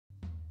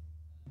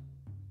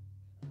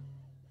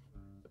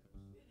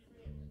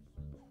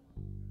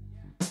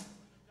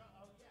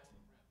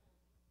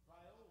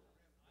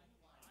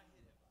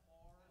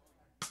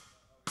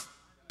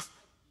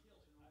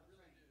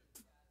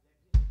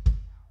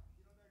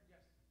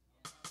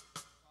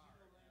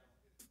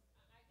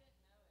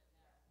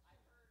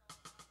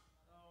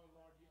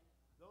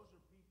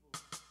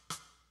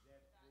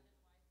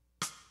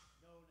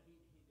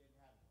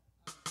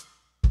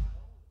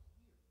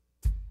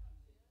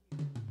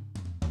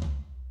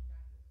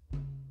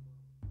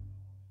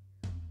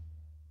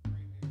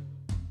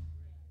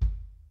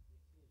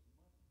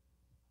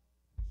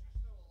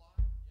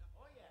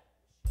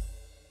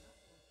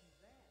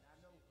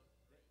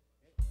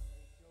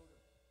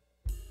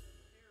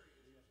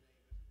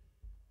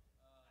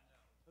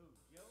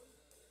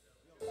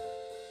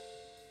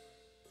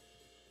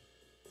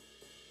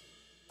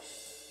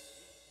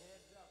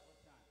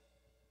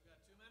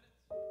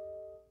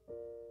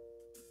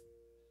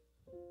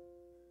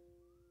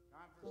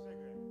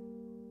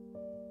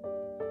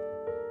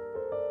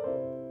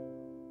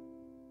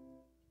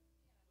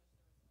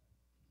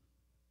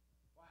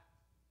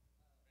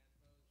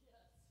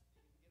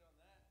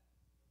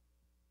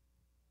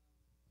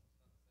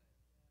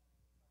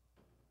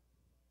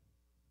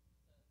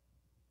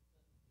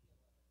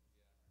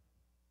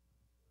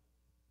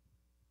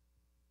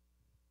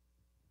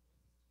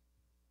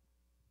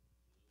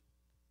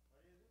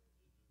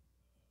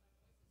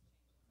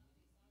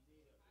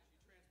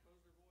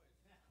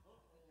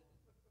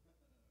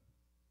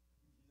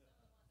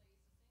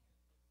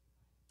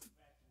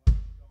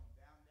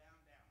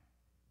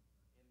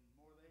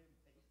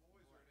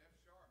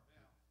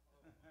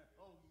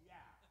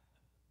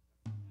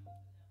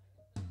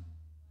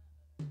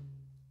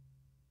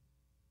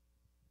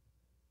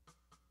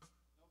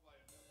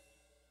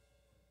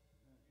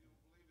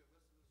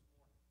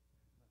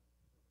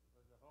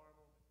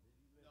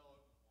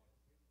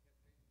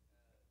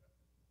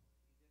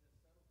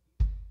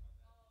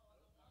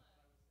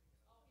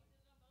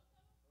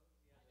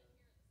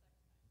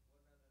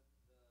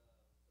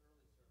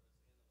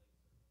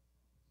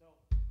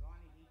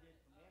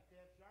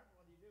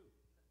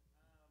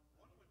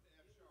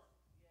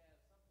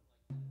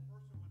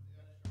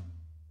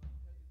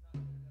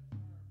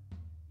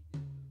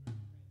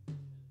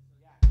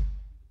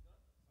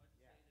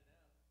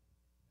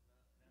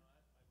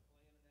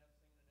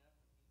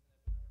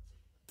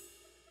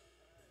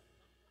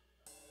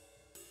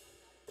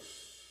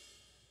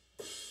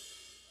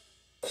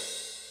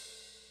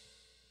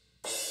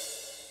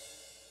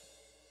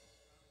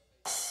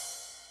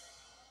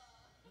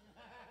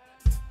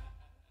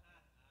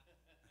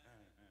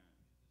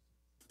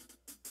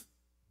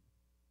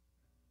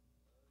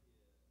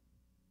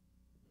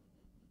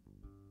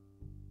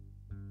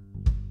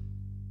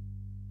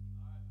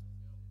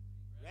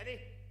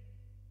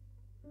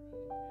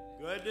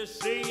Good to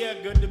see you.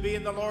 Good to be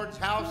in the Lord's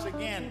house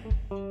again.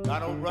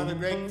 Got old brother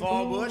Greg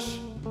Fawbush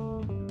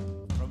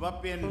from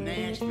up in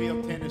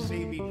Nashville,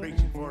 Tennessee, be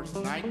preaching for us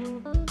tonight.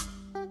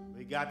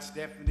 We got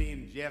Stephanie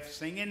and Jeff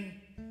singing.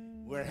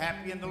 We're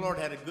happy in the Lord.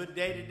 Had a good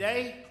day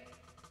today.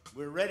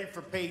 We're ready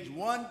for page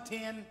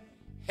 110,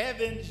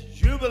 Heaven's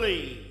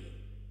Jubilee.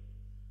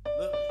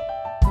 Look.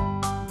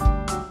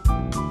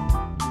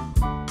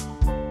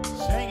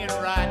 Singing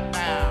right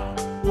now.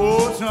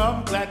 Oh,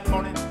 some glad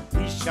morning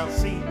we shall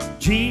see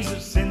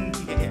Jesus in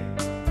the air.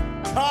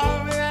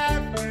 Coming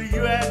after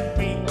you and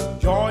me,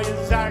 joy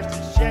is ours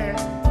to share.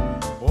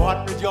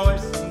 What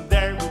rejoicing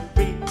there will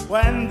be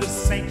when the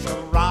saints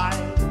shall rise,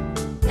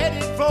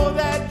 headed for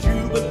that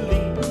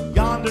jubilee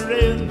yonder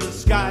in the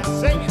sky.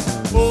 Singing,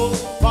 oh,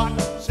 what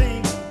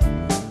singing,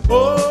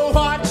 oh,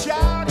 what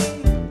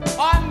shouting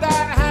on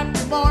that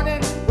happy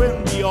morning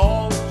when we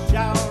all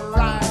shall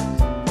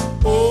rise.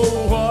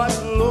 Oh, what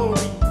glory.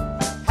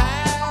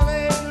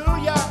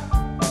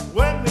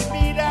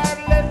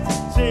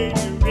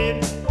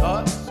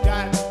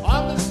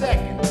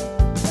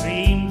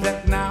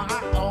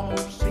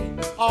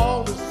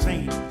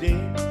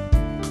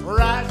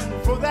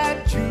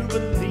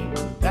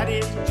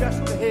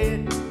 Just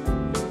ahead,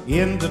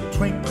 in the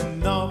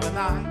twinkling of an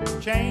eye,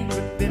 change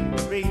within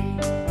the reed.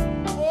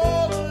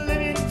 All the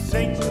living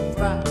saints will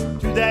fly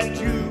to that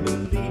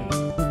jubilee.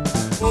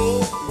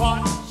 Oh,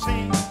 what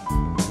singing,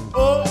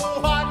 oh,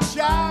 what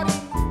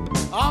shouting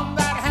on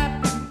that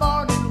happy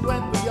morning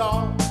when we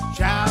all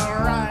shall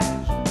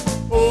rise.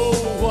 Oh,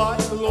 what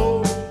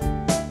glory,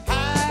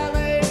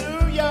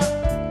 hallelujah,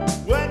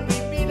 when we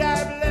meet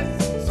our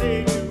blessed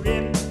Savior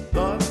in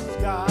the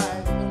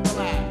sky on the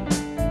land.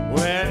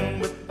 When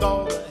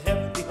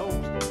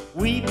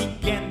we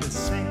begin to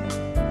sing,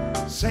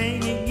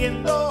 singing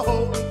in the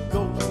Holy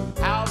Ghost,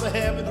 how the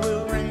heavens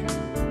will ring.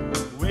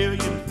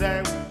 Williams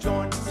there will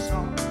join the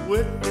song,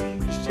 with him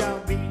we shall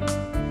be,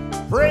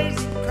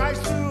 praising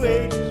Christ through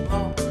ages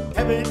long,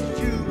 heaven's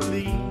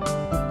jubilee.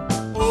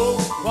 Oh,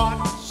 what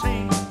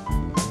singing,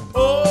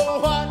 oh,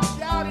 what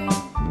shouting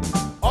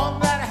on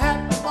that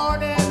happy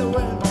morning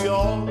when we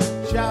all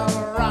shall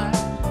rise.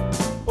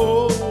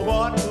 Oh,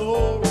 what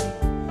glory,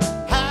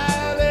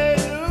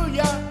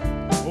 hallelujah,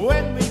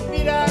 when we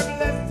meet our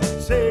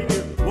blessed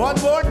Savior one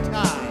more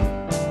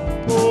time.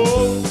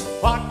 Oh,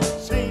 what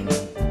singing,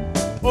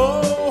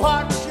 oh,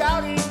 what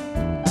shouting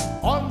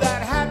on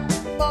that happy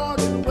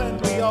morning when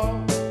we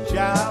all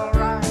shall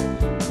rise.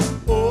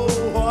 Oh,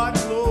 what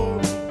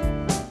glory,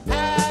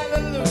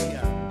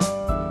 hallelujah,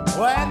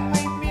 when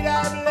we meet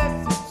our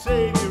blessed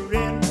Savior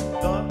in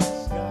the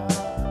sky.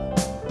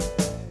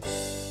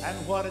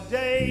 And what a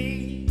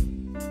day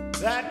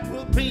that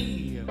will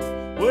be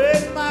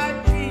when my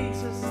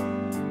Jesus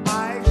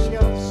I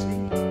shall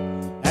see,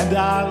 and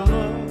our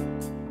love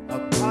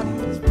upon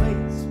his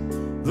face,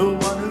 the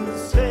one who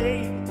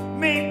saved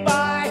me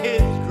by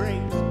his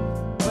grace,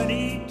 when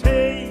he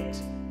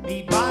takes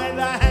me by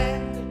the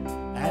hand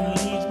and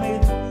leads me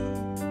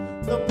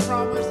through the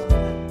promised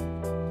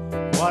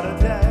land. What a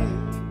day,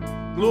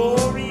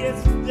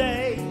 glorious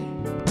day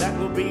that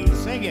will be.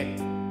 Sing it.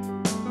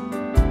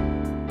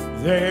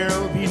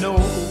 There'll be no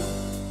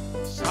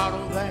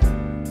sorrow there,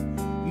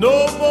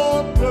 no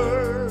more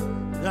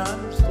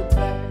burdens to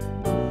bear,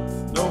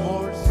 no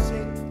more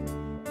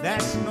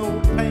sickness, no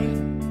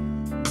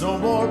pain, no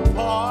more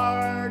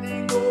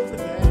parting over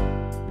there,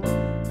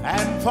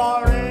 and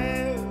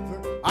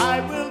forever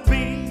I will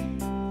be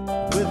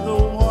with the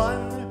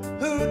one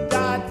who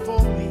died for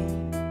me.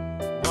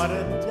 What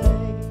a day,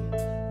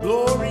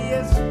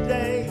 glorious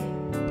day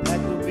that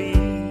will be.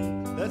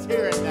 Let's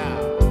hear it now.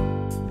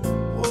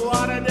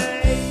 What a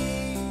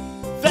day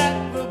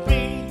that will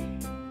be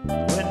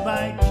when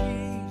my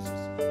Jesus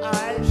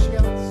I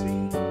shall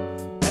see,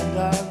 and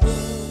I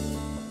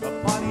look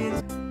upon his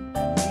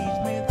and leads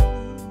me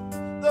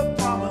through the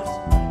promised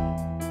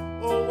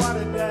land. Oh, what a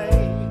day,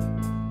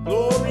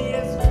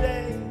 glorious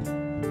day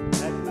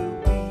that will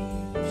be.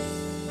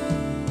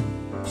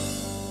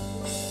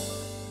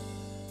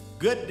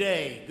 Good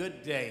day,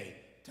 good day.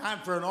 Time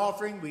for an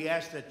offering. We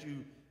ask that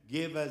you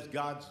give as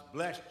God's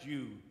blessed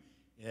you.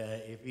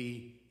 If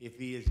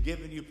he has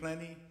given you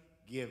plenty,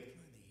 give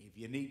plenty. If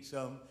you need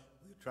some,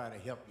 we'll try to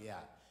help you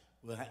out.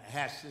 We'll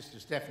ask Sister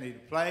Stephanie to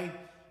play.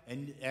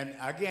 And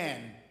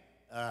again,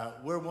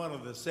 we're one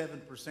of the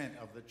 7%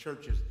 of the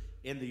churches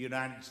in the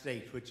United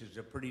States, which is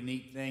a pretty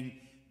neat thing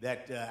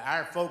that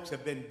our folks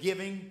have been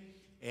giving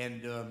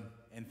and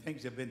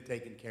things have been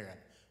taken care of.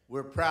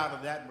 We're proud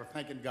of that, and we're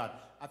thanking God.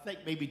 I think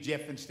maybe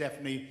Jeff and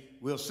Stephanie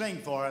will sing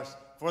for us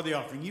for the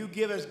offering. You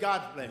give as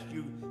God's blessed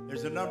you.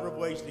 There's a number of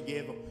ways to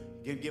give.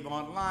 You can give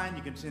online.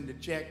 You can send a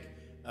check.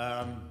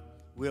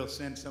 We'll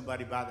send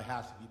somebody by the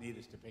house if you need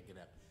us to pick it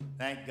up.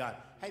 Thank God.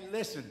 Hey,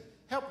 listen,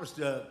 help us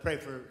to pray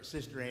for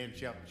Sister Ann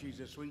Shelton. She's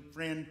a sweet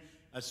friend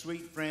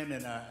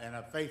and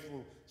a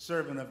faithful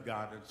servant of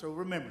God. And so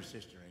remember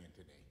Sister Ann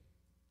today.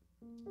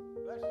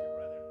 Bless you,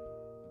 brother.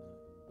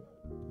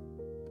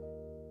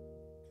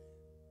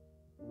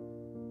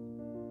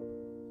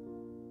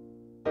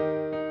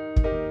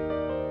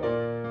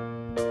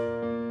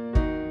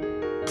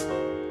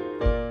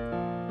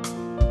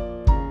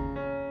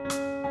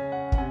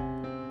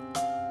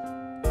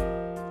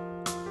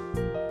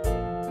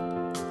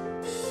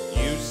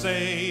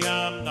 say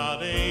I'm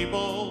not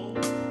able,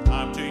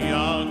 I'm too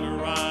young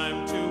or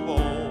I'm too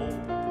old.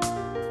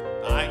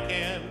 I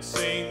can't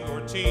sing or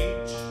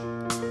teach,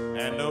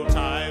 and no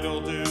title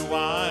do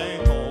I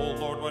hold.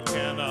 Lord, what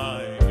can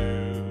I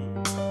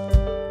do?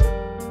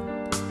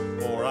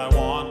 For I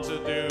want to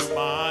do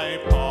my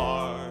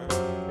part,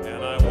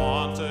 and I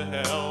want to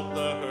help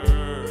the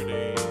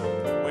hurting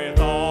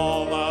with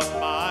all of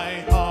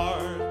my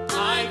heart.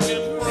 I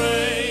can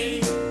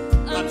pray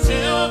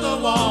until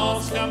the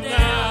walls come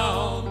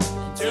down,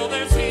 till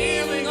there's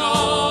healing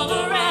all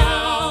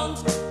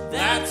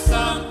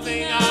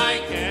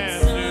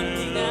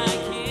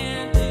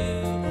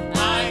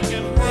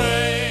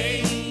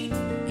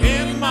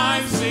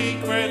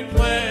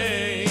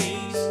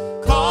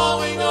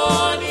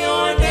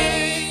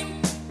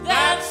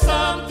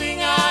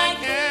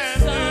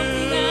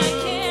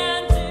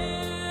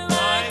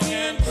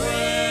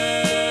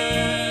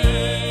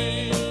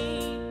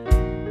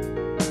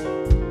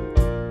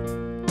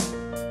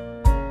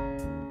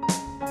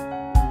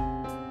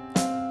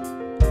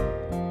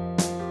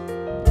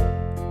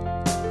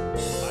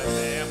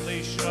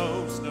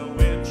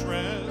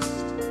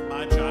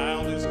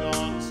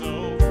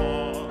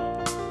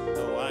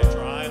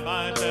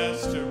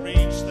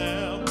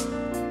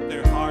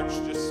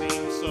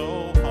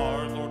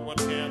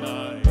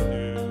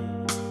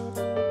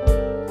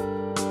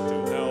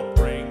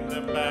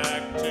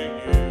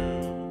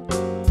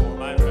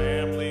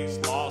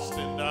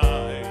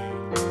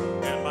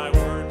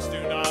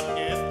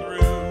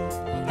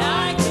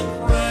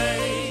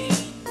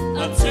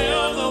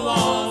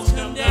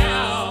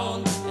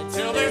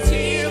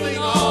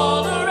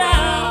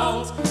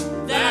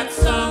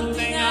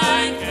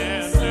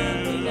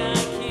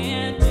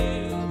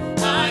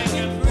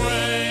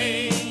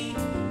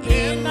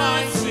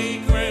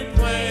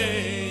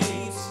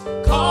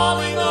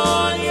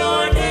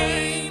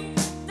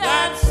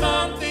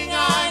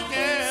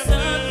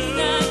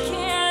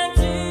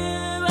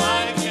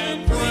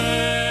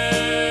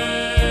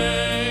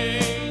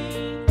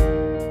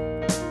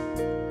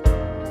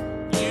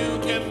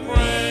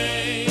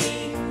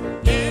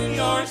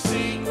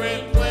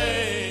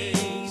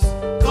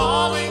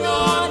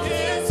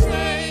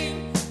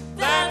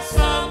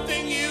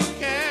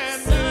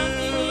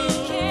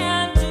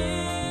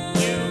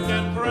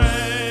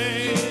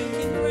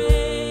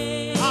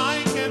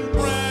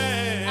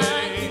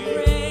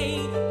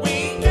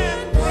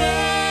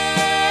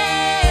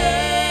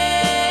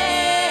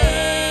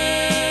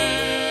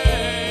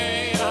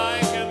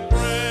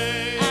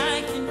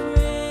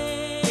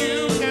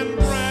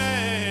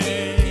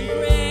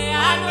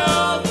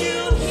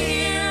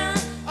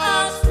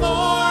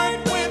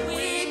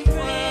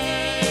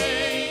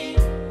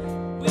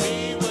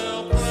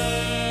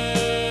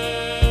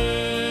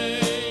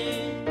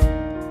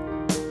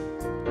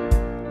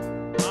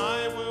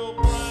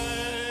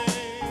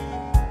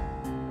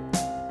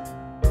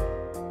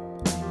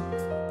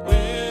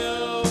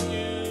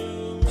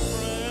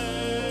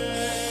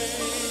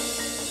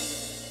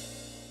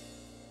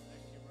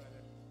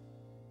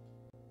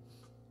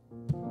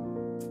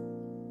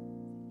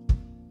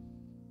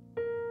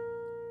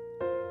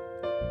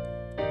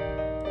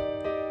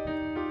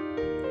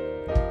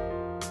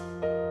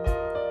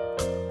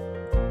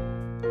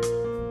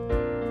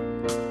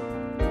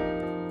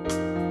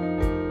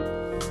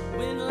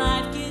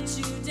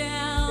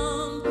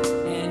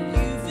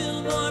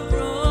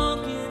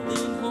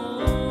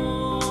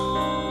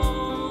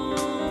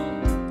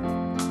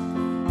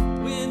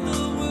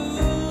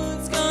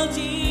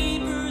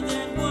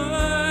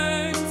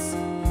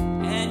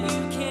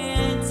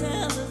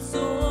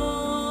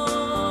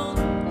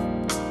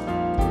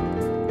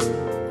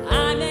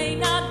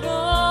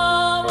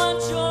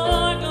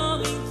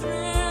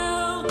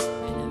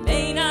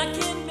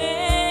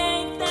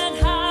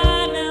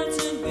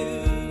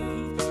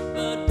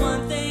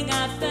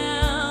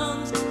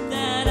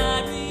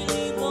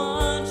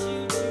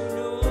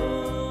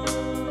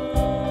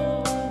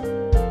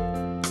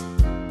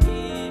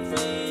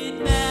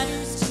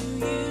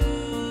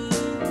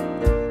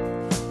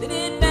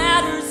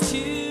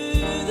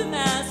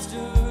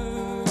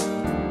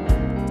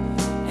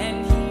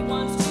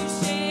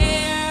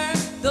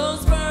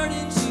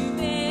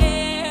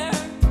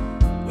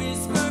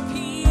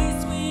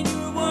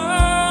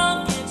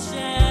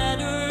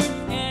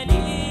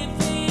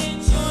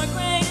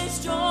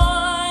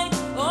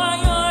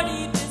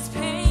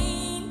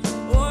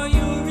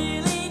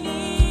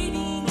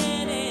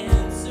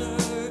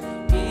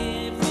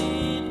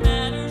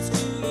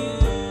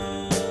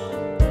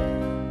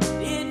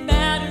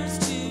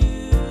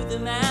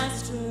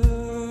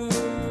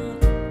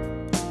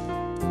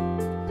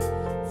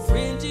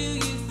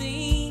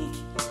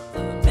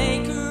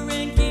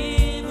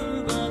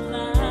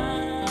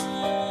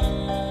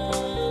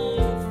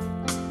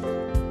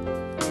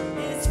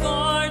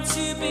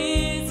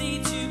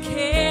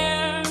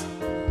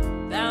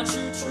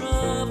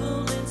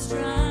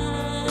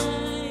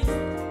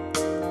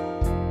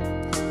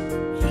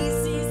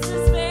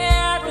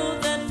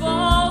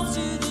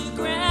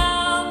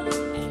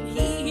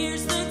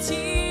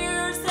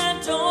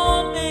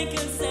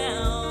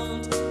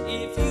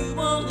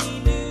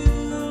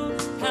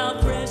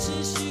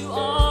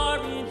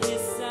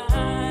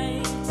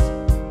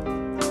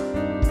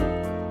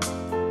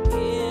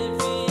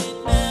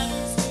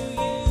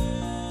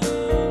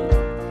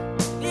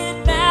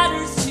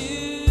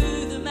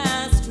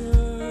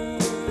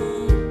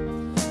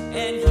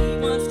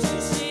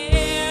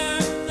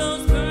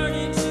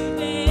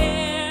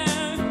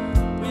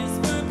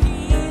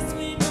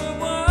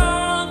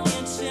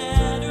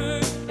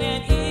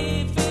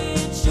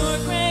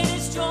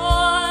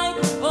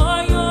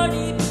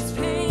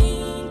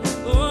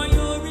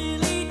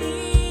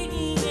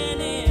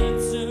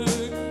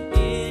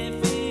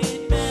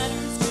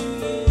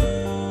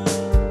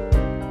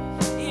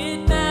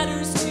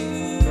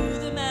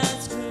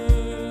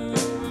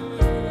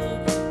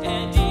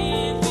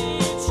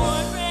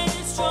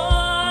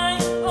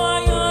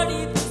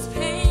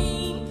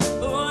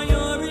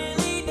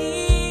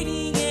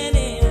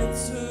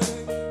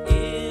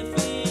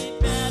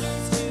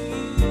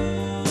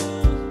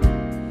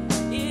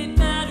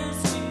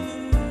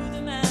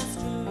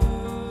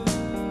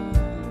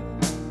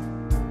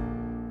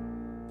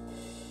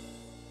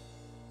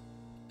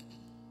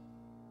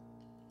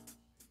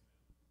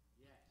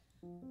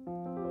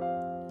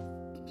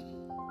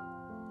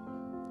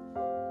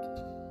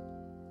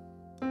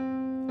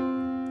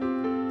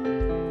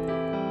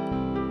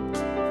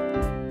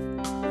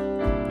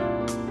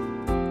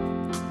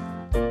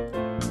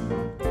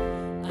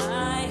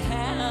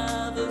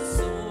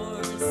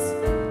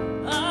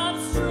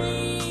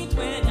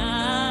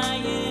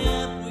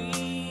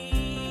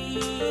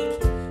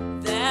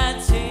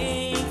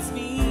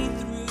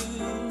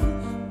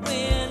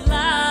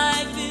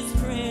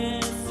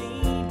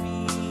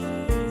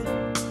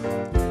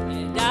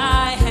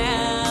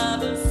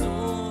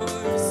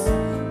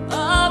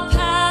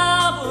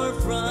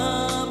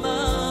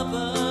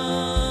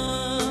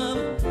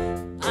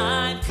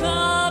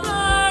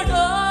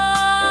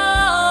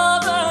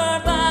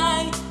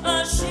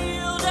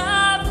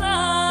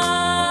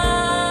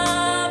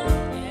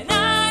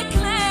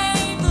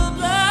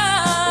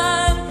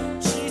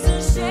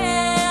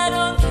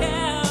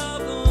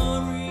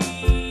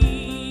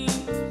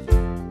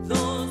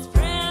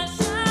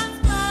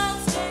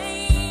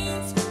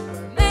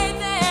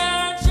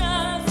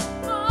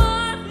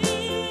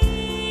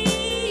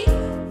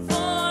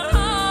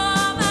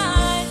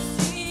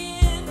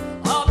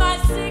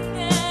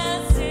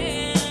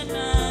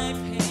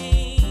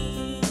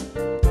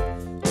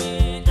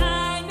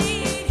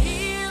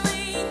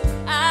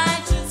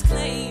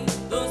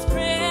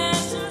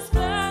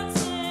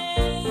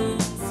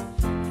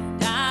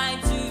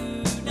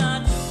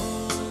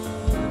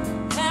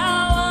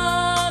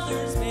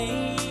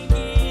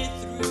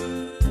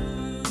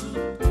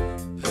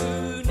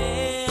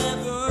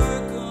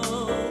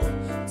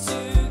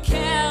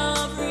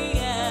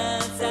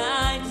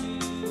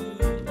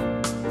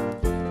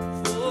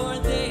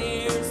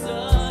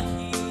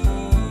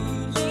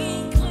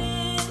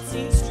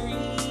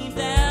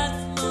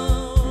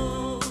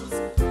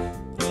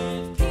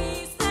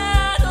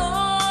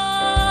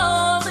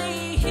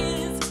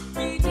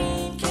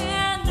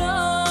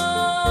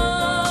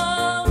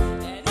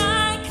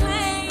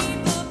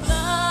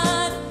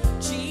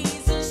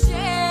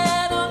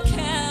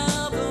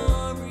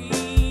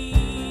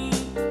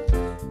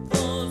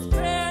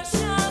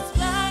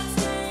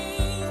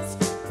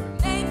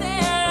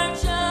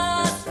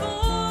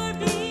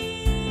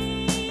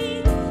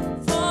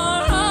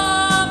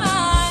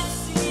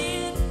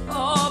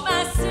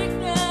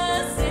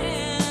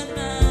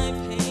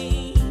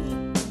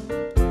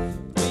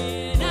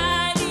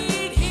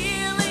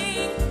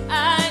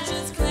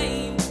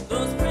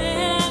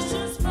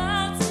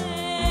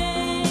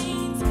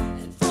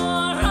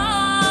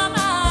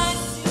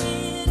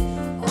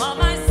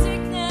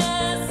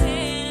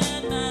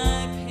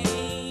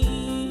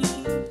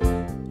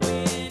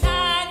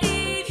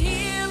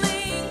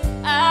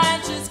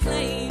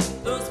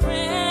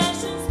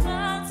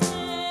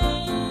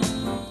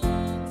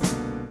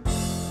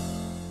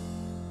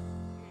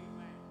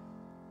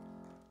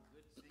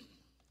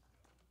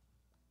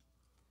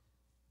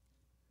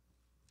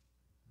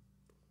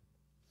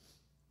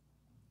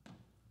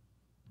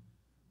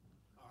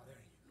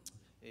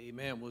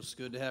Amen. Well, it's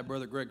good to have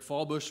Brother Greg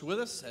Fawbush with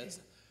us. As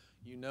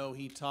you know,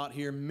 he taught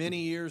here many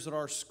years at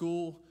our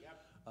school.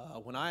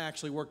 When I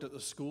actually worked at the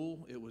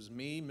school, it was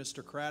me,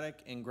 Mr. Craddock,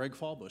 and Greg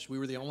Fawbush. We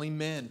were the only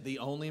men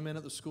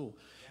at the school.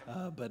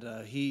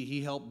 But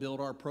he helped build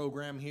our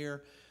program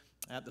here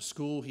at the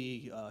school.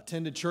 He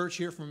attended church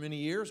here for many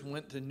years,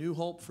 went to New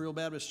Hope Free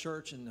Baptist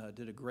Church, and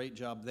did a great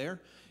job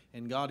there.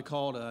 And God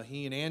called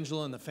he and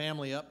Angela and the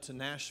family up to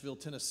Nashville,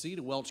 Tennessee,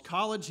 to Welch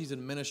College. He's an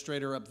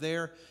administrator up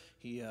there.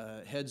 He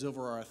heads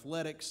over our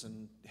athletics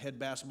and head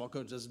basketball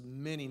coach, does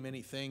many,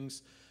 many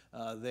things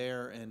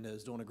there, and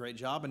is doing a great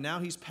job. And now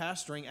he's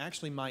pastoring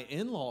actually my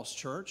in-laws'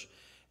 church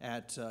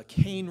at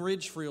Cane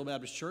Ridge Free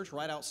Baptist Church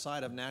right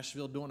outside of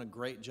Nashville, doing a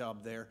great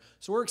job there.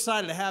 So we're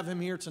excited to have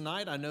him here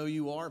tonight. I know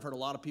you are. I've heard a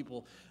lot of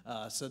people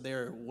said they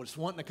were just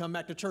wanting to come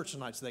back to church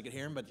tonight so they could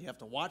hear him, but you have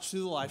to watch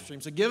through the live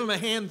stream. So give him a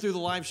hand through the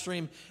live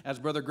stream as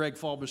Brother Greg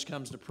Fawbush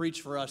comes to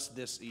preach for us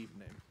this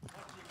evening.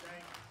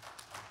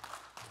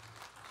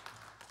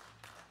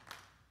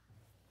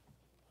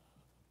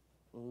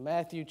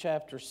 Matthew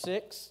chapter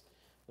 6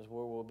 is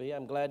where we'll be.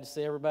 I'm glad to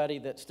see everybody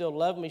that still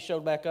love me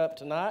showed back up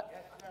tonight.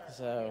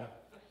 So,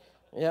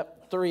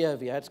 yep, 3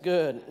 of you. That's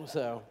good.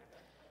 So,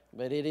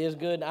 but it is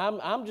good.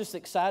 I'm just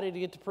excited to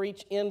get to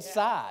preach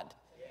inside.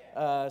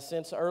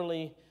 Since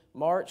early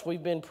March,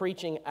 we've been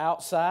preaching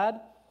outside.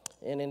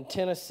 And in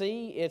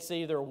Tennessee, it's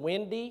either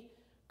windy,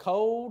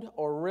 cold,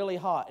 or really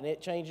hot. And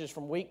it changes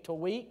from week to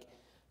week.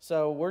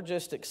 So we're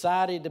just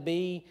excited to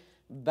be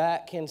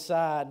back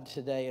inside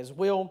today. As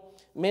Will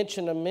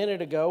mentioned a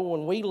minute ago,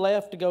 when we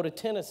left to go to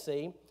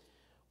Tennessee,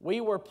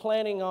 we were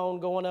planning on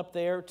going up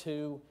there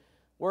to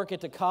work at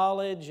the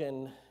college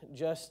and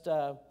just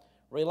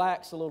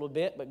relax a little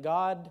bit, but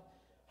God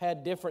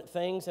had different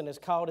things and has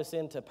called us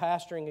into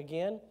pastoring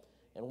again,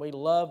 and we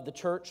love the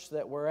church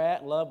that we're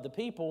at, love the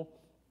people,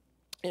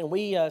 and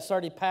we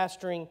started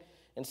pastoring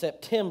in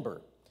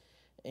September.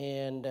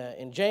 And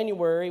in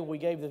January, we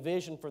gave the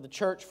vision for the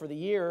church for the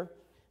year,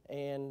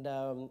 and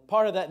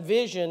part of that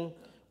vision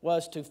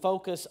was to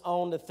focus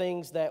on the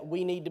things that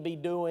we need to be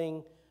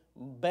doing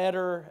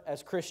better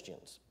as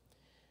Christians.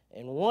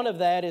 And one of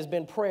that has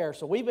been prayer.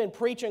 So we've been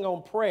preaching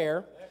on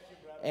prayer,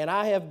 and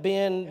I have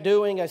been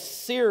doing a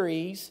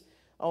series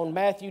on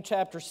Matthew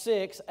chapter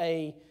 6,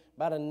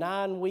 about a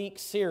 9-week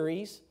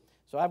series.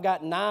 So I've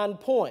got 9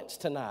 points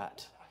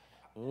tonight.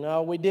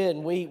 No, we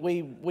didn't.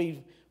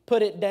 We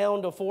put it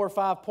down to 4 or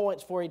 5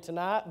 points for you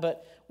tonight,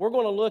 but we're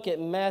going to look at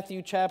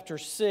Matthew chapter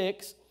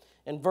 6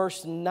 and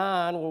verse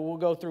 9, where we'll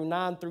go through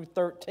 9 through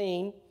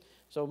 13.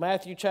 So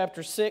Matthew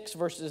chapter 6,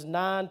 verses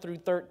 9 through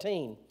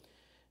 13.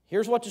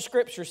 Here's what the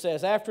Scripture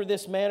says. After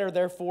this manner,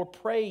 therefore,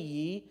 pray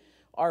ye,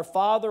 Our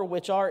Father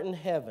which art in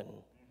heaven,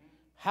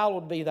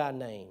 hallowed be thy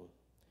name.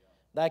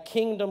 Thy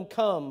kingdom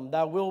come,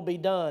 thy will be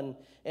done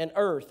in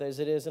earth as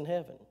it is in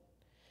heaven.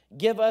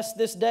 Give us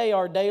this day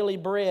our daily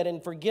bread,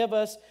 and forgive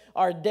us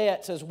our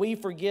debts as we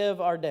forgive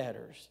our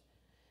debtors.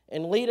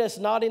 And lead us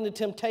not into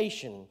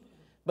temptation,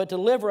 but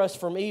deliver us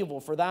from evil.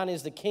 For thine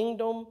is the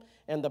kingdom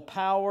and the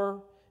power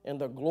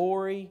and the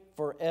glory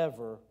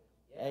forever.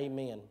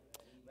 Amen.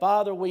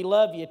 Father, we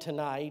love you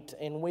tonight,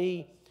 and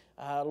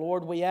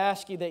Lord, we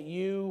ask you that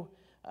you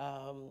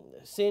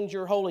send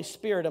your Holy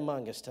Spirit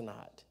among us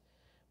tonight.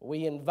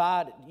 We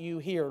invite you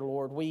here,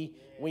 Lord. We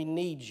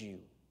need you.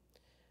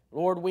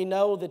 Lord, we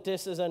know that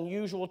this is an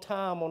unusual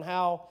time on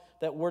how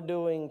that we're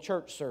doing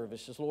church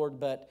services, Lord,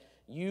 but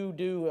you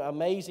do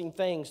amazing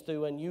things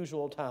through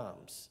unusual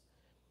times.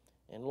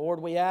 And Lord,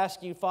 we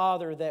ask you,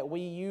 Father, that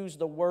we use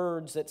the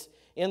words that's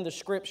in the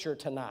Scripture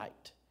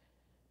tonight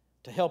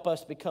to help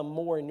us become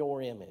more in your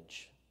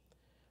image.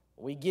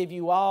 We give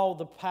you all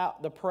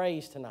the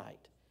praise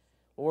tonight.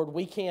 Lord,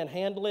 we can't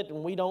handle it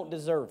and we don't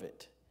deserve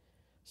it.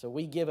 So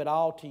we give it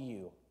all to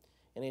you.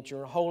 And in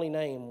your holy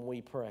name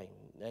we pray.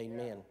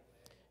 Amen.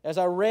 As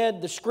I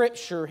read the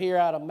Scripture here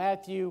out of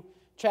Matthew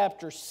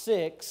chapter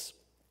 6,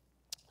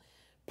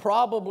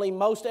 probably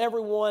most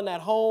everyone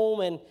at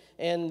home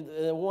and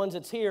the ones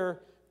that's here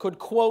could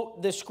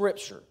quote this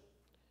Scripture.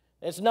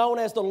 It's known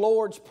as the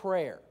Lord's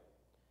Prayer.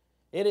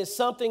 It is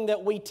something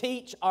that we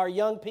teach our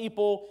young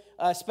people,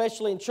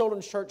 especially in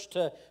children's church,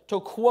 to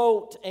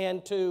quote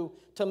and to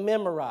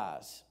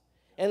memorize.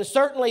 And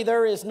certainly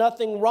there is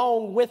nothing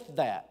wrong with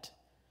that.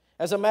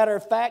 As a matter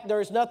of fact, there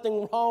is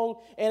nothing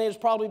wrong, and it is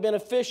probably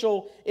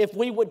beneficial if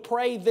we would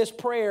pray this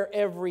prayer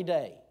every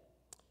day.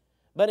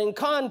 But in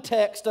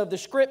context of the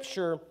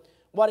Scripture,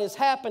 what is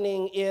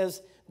happening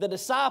is the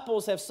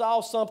disciples have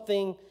saw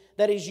something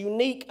that is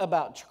unique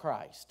about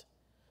Christ.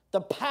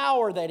 The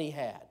power that he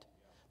had.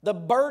 The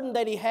burden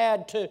that he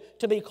had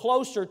to be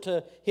closer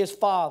to his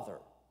Father.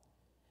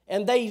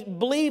 And they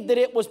believed that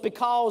it was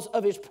because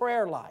of his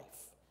prayer life.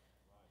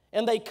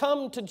 And they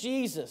come to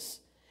Jesus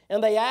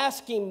and they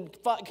ask him,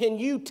 can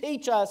you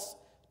teach us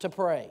to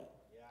pray?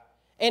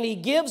 And he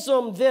gives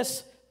them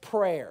this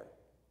prayer.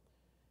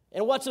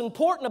 And what's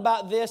important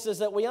about this is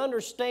that we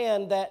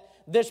understand that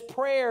this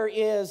prayer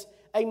is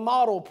a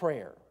model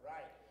prayer.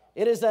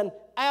 It is an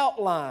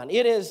outline.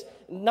 It is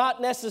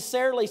not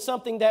necessarily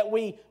something that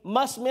we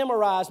must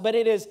memorize, but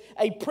it is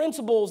a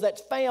principles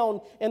that's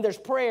found in this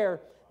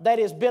prayer that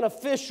is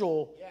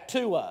beneficial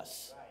to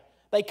us.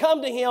 They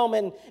come to him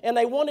and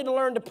they wanted to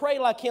learn to pray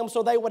like him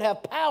so they would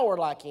have power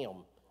like him,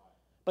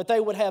 but they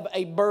would have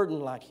a burden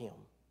like him.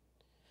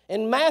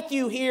 And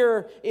Matthew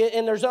here,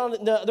 and there's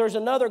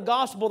another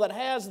gospel that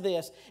has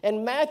this,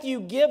 and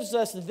Matthew gives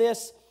us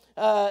this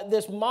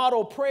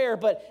model prayer,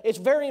 but it's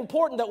very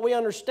important that we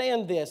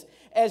understand this.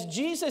 As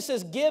Jesus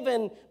has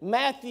given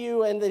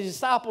Matthew and the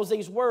disciples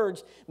these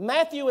words,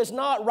 Matthew is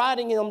not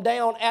writing them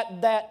down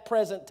at that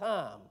present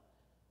time.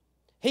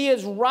 He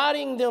is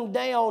writing them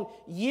down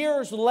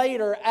years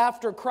later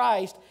after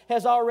Christ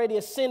has already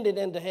ascended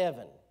into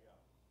heaven.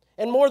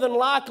 And more than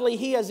likely,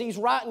 he's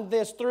writing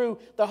this through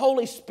the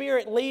Holy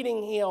Spirit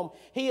leading him.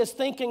 He is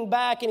thinking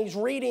back and he's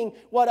reading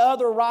what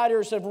other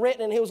writers have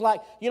written. And he was like,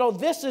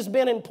 this has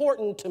been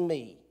important to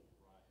me.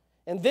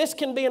 And this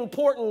can be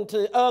important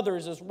to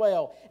others as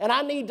well. And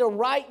I need to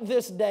write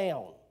this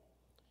down.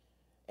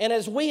 And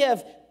as we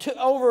have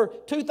over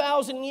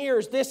 2,000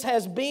 years, this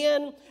has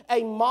been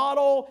a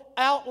model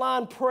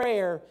outline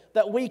prayer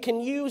that we can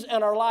use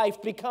in our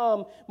life to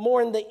become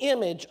more in the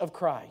image of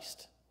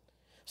Christ.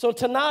 So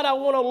tonight I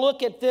want to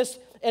look at this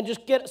and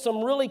just get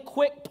some really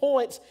quick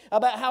points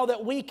about how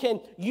that we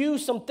can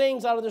use some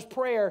things out of this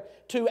prayer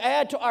to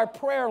add to our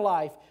prayer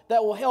life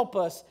that will help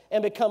us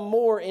and become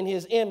more in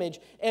His image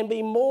and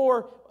be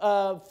more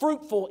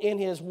fruitful in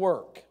His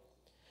work.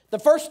 The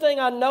first thing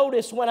I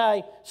noticed when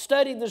I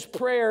studied this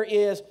prayer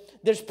is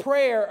this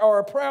prayer or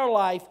a prayer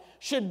life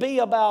should be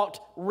about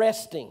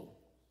resting.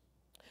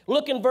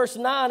 Look in verse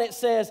 9, it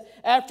says,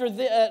 after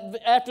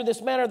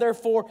this manner,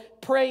 therefore,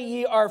 pray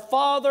ye our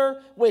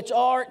Father which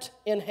art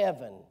in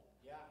heaven.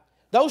 Yeah.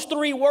 Those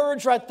three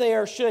words right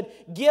there should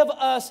give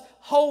us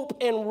hope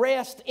and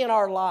rest in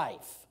our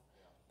life.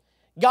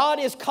 God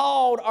is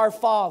called our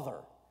Father.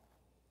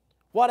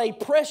 What a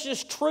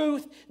precious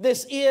truth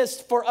this is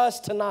for us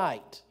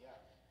tonight. Yeah.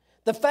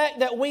 The fact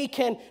that we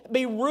can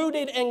be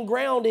rooted and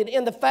grounded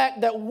in the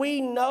fact that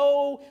we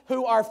know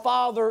who our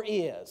Father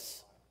is.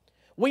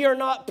 We are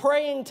not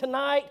praying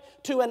tonight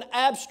to an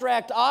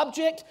abstract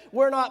object.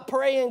 We're not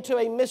praying to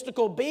a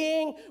mystical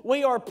being.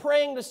 We are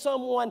praying to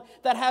someone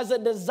that has a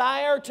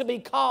desire to be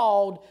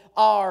called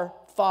our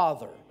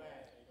Father.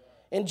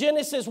 In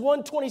Genesis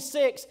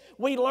 1:26,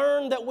 we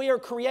learn that we are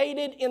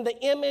created in the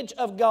image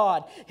of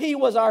God. He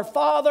was our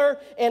Father,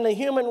 and the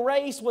human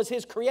race was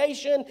His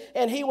creation,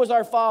 and He was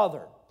our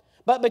Father.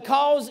 But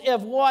because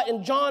of what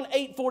in John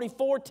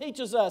 8:44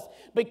 teaches us,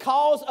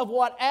 because of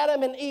what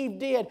Adam and Eve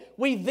did,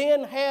 we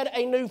then had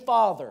a new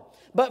father.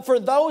 But for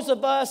those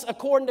of us,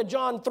 according to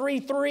John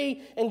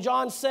 3:3 and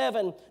John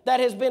 7, that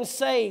has been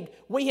saved,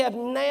 we have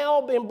now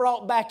been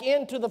brought back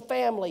into the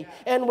family,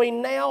 and we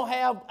now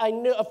have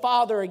a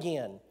father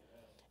again.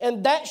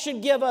 And that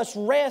should give us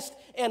rest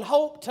and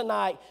hope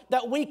tonight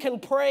that we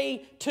can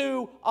pray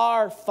to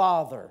our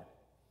Father.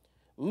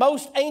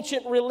 Most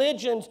ancient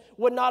religions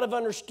would not have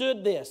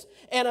understood this.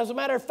 And as a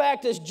matter of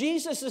fact, as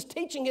Jesus is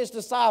teaching His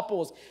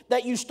disciples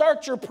that you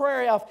start your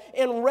prayer off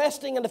in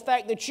resting in the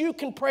fact that you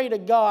can pray to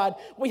God,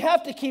 we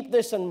have to keep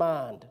this in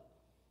mind.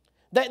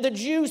 That the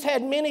Jews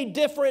had many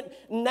different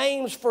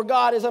names for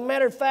God. As a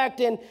matter of fact,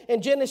 in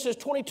Genesis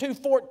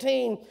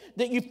 22:14,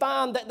 that you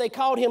find that they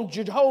called Him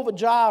Jehovah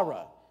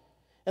Jireh.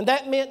 And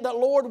that meant that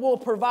Lord will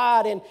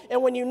provide.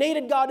 And when you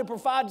needed God to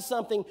provide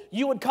something,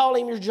 you would call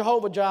Him your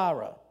Jehovah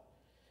Jireh.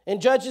 In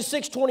Judges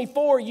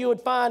 6:24, you would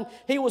find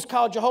He was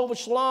called Jehovah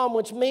Shalom,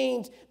 which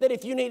means that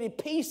if you needed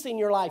peace in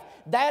your life,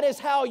 that is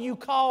how you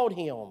called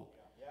Him.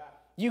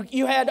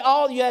 You had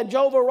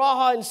Jehovah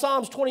Raha in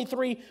Psalms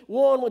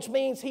 23:1, which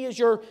means He is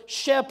your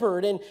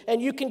shepherd.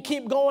 And you can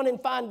keep going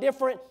and find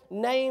different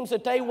names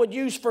that they would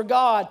use for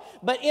God.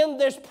 But in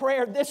this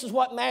prayer, this is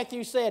what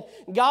Matthew said.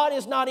 God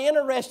is not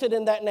interested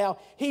in that now.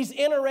 He's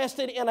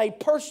interested in a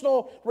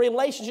personal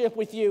relationship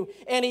with you.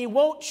 And He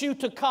wants you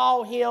to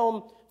call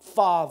Him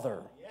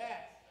Father.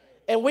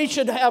 And we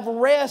should have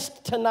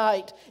rest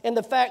tonight in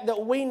the fact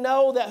that we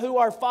know that who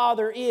our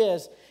Father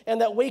is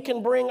and that we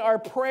can bring our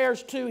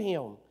prayers to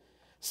Him.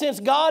 Since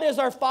God is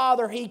our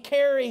Father, He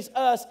carries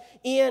us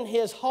in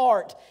His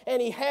heart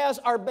and He has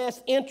our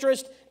best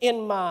interest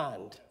in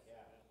mind.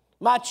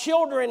 My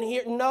children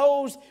here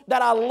knows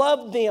that I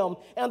love them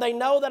and they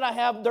know that I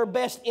have their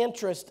best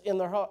interest in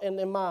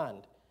their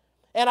mind.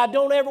 And I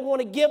don't ever want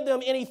to give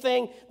them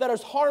anything that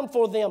is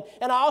harmful to them.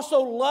 And I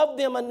also love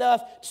them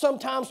enough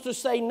sometimes to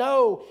say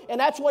no. And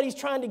that's what He's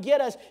trying to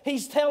get us.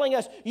 He's telling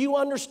us, you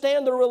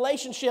understand the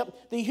relationship,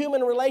 the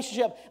human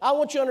relationship. I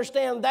want you to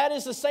understand that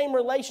is the same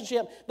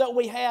relationship that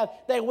we have,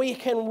 that we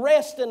can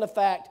rest in the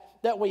fact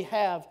that we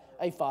have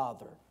a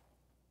Father.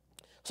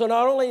 So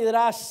not only did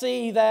I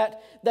see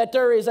that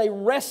there is a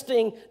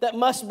resting that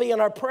must be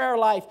in our prayer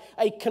life,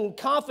 a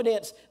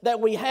confidence that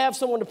we have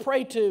someone to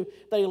pray to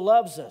that He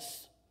loves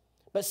us.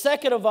 But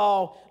second of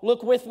all,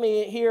 look with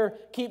me here,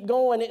 keep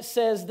going. It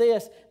says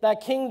this, thy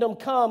kingdom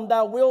come,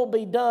 thy will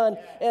be done,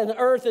 and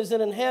earth as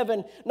in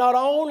heaven. Not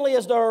only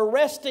is there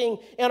resting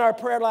in our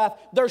prayer life,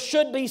 there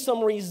should be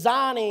some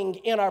resigning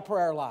in our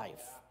prayer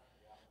life.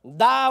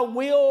 Thy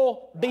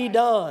will be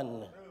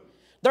done.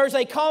 There's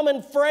a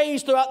common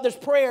phrase throughout this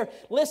prayer.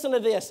 Listen to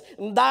this.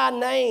 Thy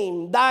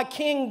name, thy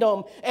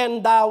kingdom,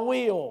 and thy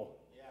will.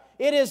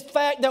 It is the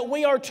fact that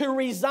we are to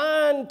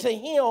resign to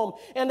Him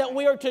and that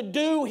we are to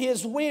do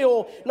His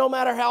will no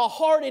matter how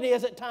hard it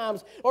is at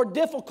times or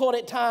difficult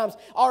at times.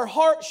 Our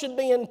heart should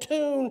be in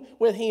tune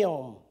with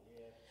Him.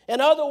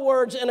 In other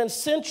words, an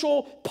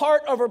essential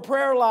part of our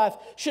prayer life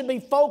should be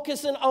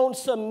focusing on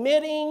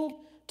submitting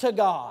to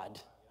God.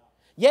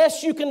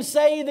 Yes, you can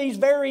say these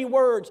very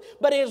words,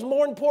 but it is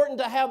more important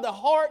to have the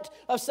heart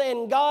of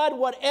saying, God,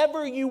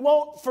 whatever you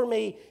want for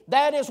me,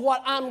 that is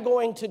what I'm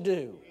going to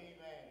do.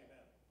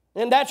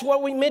 And that's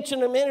what we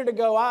mentioned a minute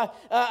ago.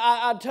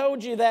 I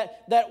told you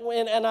that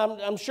when, and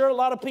I'm sure a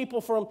lot of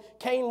people from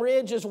Cane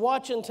Ridge is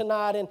watching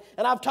tonight, and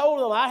I've told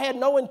them I had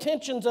no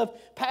intentions of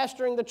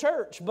pastoring the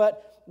church,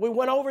 but we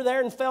went over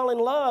there and fell in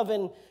love,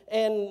 and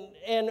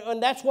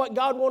that's what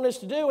God wanted us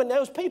to do. And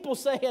those people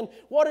saying,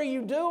 what are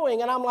you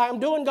doing? And I'm like, I'm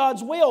doing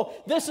God's will.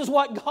 This is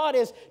what God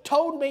has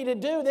told me to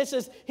do. This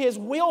is His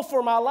will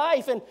for my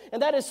life. And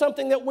that is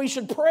something that we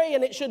should pray,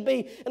 and it should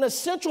be an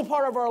essential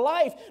part of our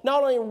life,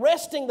 not only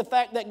resting the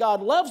fact that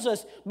God loves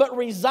us, but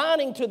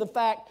resigning to the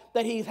fact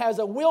that He has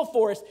a will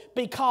for us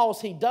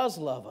because He does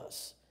love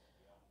us.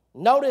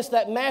 Notice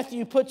that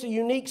Matthew puts a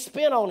unique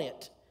spin on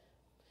it.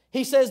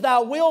 He says, thy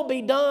will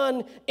be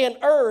done in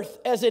earth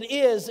as it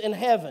is in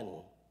heaven.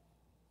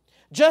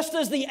 Just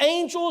as the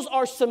angels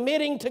are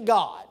submitting to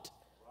God,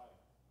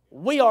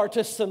 we are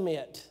to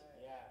submit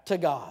to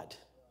God.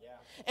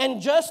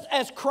 And just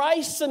as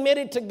Christ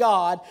submitted to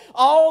God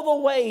all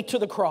the way to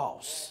the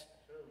cross,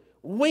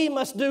 we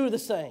must do the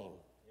same.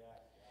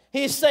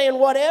 He's saying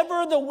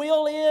whatever the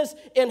will is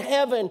in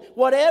heaven,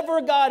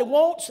 whatever God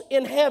wants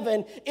in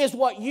heaven is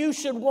what you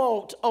should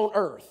want on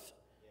earth.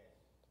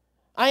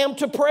 I am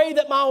to pray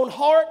that my own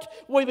heart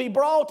will be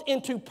brought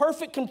into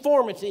perfect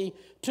conformity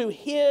to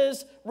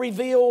His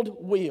revealed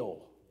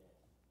will.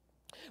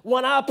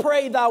 When I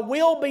pray, thy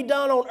will be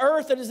done on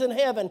earth as it is in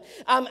heaven,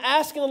 I'm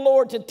asking the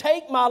Lord to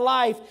take my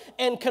life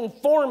and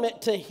conform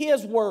it to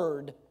His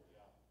word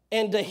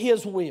and to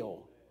His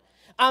will.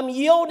 I'm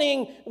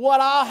yielding what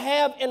I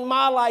have in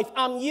my life.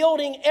 I'm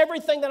yielding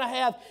everything that I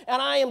have.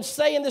 And I am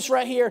saying this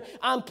right here.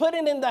 I'm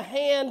putting in the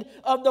hand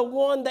of the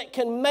one that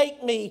can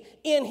make me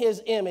in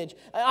His image.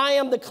 I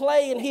am the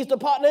clay and He's the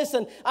pot.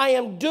 Listen, I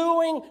am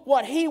doing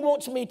what He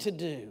wants me to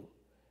do.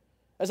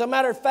 As a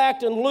matter of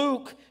fact, in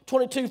Luke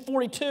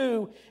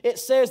 22:42, it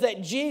says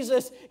that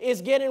Jesus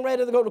is getting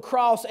ready to go to the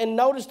cross. And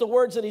notice the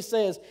words that He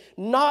says,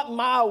 not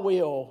my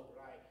will,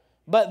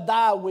 but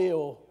thy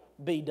will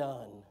be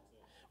done.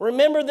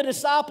 Remember, the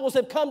disciples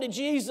have come to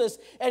Jesus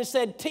and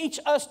said, teach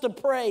us to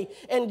pray.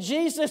 And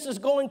Jesus is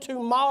going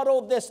to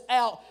model this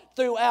out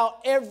throughout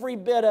every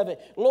bit of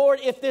it. Lord,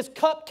 if this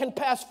cup can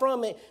pass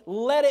from me,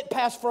 let it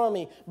pass from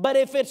me. But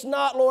if it's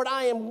not, Lord,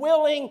 I am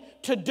willing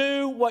to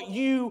do what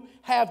you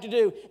have to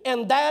do.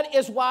 And that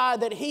is why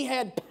that He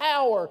had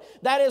power.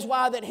 That is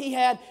why that He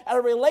had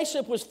a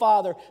relationship with His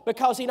Father,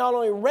 because He not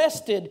only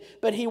rested,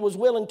 but He was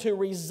willing to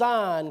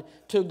resign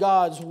to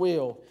God's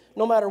will.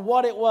 No matter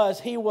what it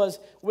was, He was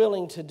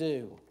willing to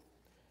do.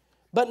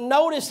 But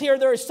notice here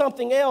there is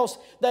something else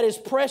that is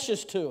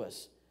precious to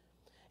us.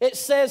 It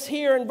says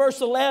here in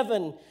verse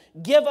 11,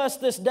 give us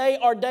this day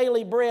our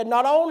daily bread.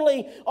 Not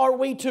only are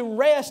we to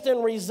rest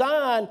and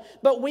resign,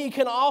 but we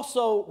can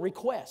also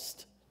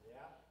request.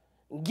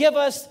 Give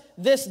us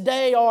this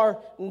day our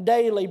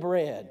daily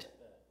bread.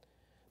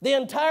 The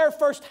entire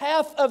first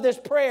half of this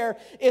prayer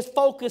is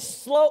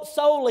focused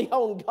solely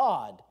on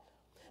God.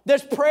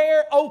 This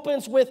prayer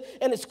opens with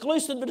an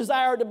exclusive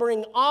desire to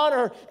bring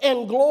honor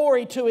and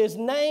glory to His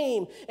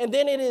name. And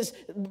then it is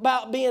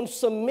about being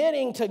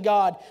submitting to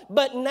God.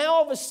 But now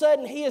all of a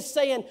sudden He is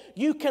saying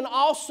you can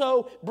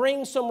also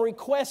bring some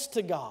requests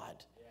to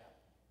God.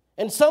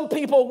 And some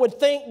people would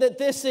think that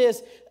this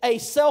is a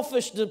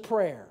selfish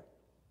prayer.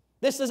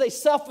 This is a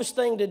selfish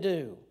thing to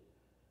do.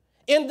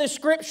 In the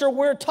scripture,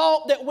 we're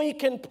taught that we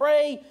can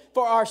pray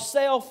for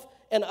ourselves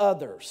and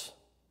others.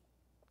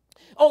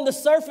 On the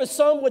surface,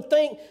 some would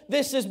think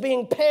this is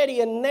being petty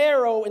and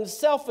narrow and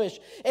selfish,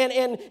 and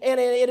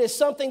it is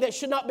something that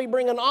should not be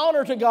bringing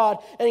honor to God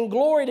and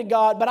glory to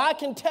God. But I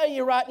can tell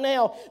you right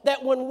now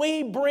that when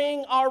we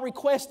bring our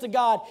request to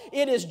God,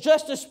 it is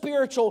just as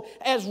spiritual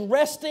as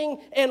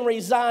resting and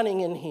resigning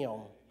in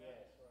Him.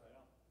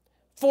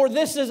 For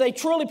this is a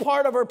truly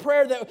part of our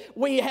prayer that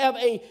we have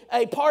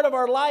a part of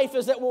our life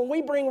is that when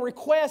we bring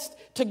request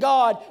to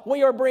God,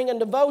 we are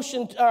bringing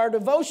our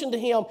devotion to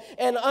Him.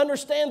 And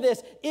understand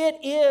this,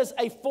 it is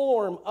a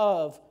form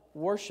of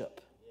worship.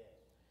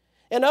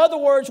 In other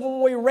words,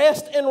 when we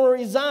rest and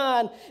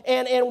resign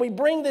and we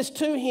bring this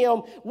to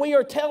Him, we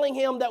are telling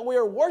Him that we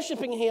are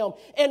worshiping Him.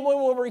 And when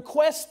we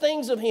request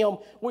things of Him,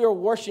 we are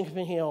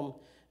worshiping Him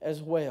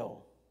as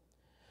well.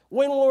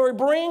 When we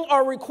bring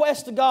our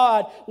request to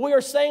God, we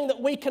are saying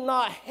that we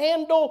cannot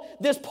handle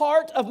this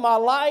part of my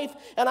life,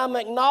 and I'm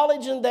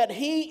acknowledging that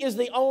He is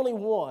the only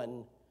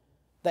one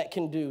that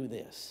can do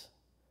this.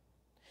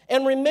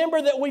 And remember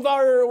that we've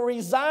already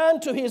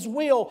resigned to His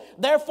will.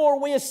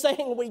 Therefore, we are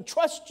saying we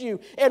trust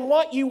You and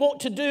what You want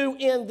to do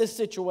in this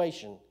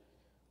situation.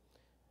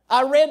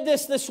 I read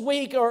this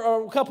week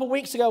or a couple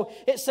weeks ago.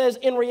 It says,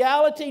 in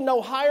reality,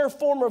 no higher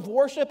form of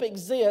worship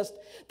exists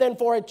than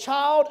for a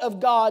child of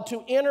God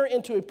to enter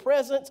into the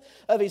presence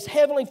of his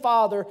heavenly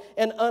Father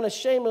and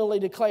unashamedly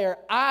declare,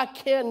 I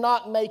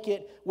cannot make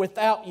it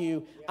without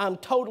You. I'm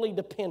totally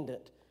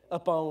dependent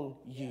upon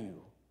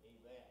You.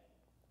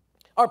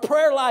 Our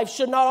prayer life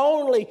should not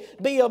only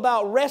be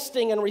about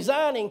resting and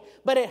resigning,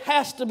 but it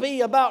has to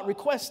be about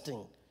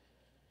requesting.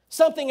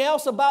 Something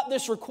else about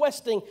this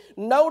requesting,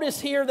 notice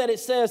here that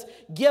it says,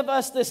 give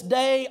us this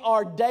day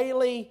our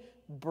daily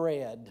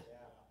bread.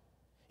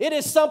 It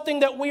is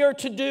something that we are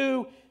to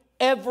do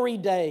every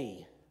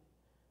day.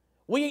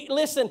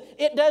 Listen,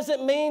 it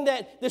doesn't mean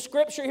that the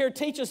scripture here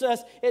teaches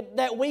us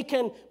that we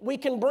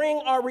can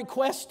bring our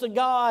requests to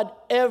God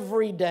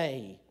every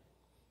day.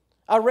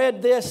 I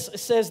read this, it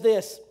says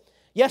this,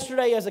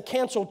 yesterday as a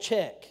canceled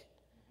check,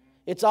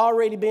 it's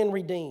already been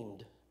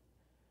redeemed.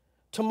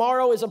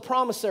 Tomorrow is a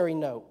promissory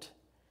note,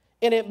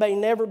 and it may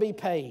never be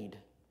paid.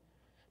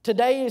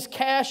 Today is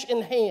cash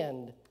in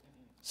hand.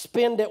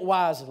 Spend it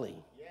wisely.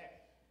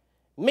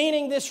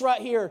 Meaning this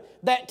right here,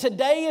 that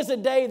today is a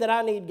day that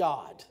I need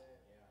God.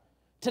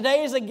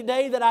 Today is a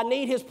day that I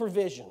need His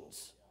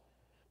provisions.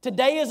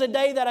 Today is a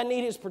day that I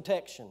need His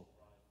protection.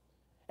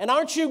 And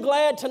aren't you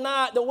glad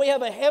tonight that we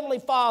have a Heavenly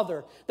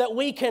Father that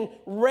we can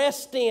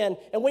rest in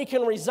and we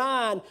can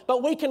resign,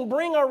 but we can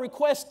bring our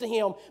requests to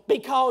Him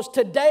because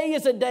today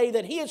is a day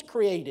that He has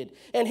created,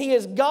 and He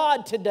is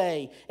God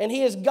today and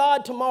He is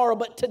God tomorrow,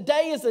 but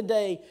today is the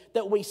day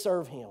that we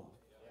serve Him.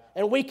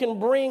 And we can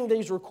bring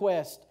these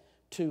requests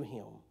to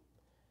Him.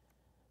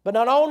 But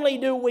not only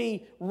do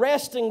we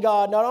rest in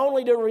God, not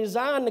only do we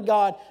resign to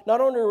God,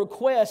 not only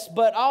request,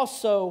 but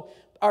also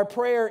our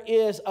prayer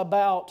is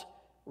about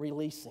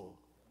releasing.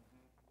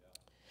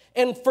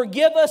 And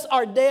forgive us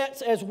our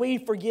debts as we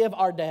forgive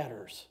our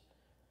debtors.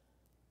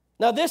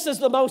 Now, this is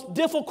the most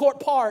difficult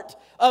part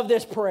of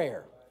this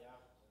prayer.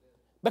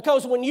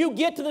 Because when you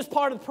get to this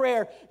part of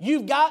prayer,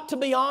 you've got to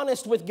be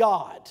honest with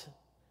God.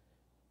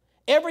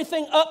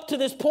 Everything up to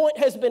this point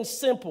has been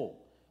simple.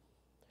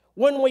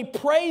 When we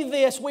pray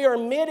this, we are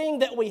admitting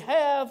that we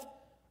have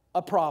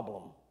a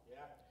problem.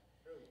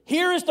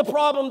 Here is the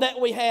problem that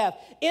we have.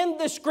 In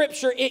the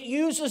scripture, it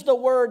uses the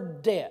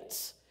word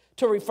debts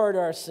to refer to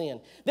our sin.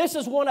 This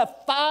is one of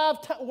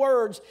 5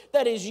 words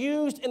that is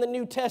used in the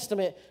New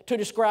Testament to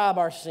describe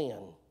our sin.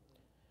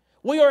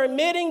 We are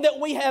admitting that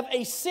we have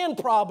a sin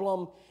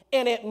problem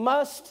and it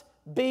must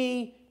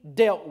be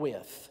dealt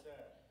with.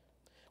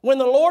 When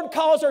the Lord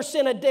calls our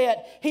sin a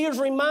debt, He is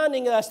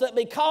reminding us that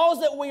because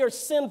that we are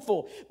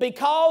sinful,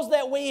 because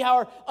that we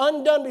are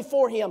undone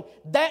before Him,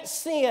 that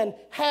sin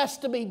has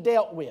to be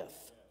dealt with.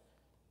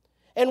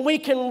 And we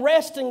can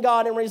rest in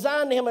God and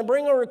resign to Him and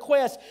bring a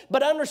request,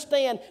 but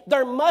understand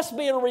there must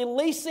be a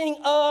releasing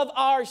of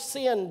our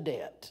sin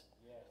debt.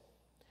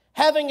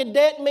 Having a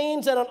debt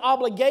means that an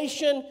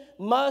obligation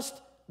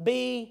must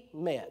be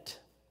met.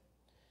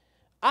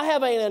 I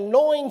have an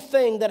annoying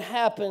thing that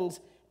happens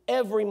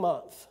every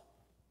month.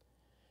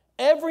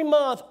 Every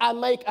month I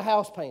make a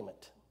house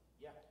payment.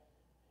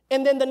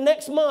 And then the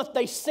next month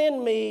they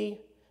send me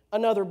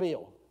another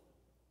bill.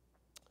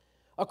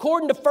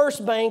 According to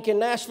First Bank in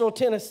Nashville,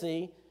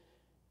 Tennessee,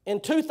 in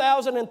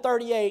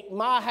 2038,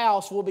 my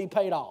house will be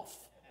paid off.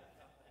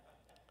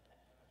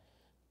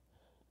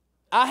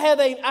 I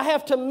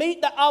have to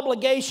meet the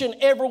obligation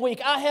every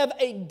week. I have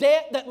a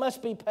debt that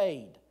must be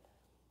paid.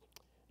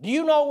 Do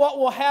you know what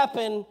will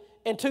happen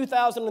in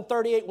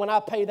 2038 when I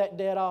pay that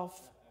debt off?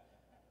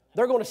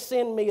 They're going to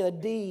send me a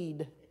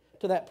deed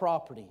to that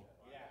property.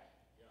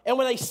 And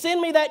when they send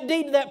me that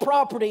deed to that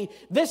property,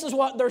 this is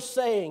what they're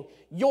saying.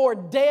 Your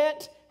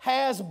debt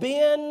has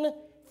been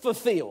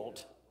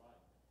fulfilled.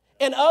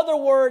 In other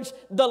words,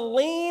 the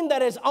lien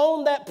that is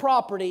on that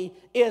property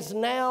is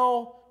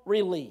now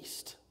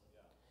released.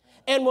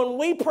 And when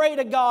we pray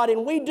to God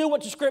and we do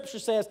what the Scripture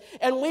says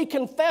and we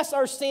confess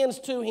our sins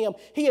to Him,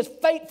 He is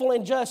faithful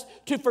and just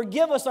to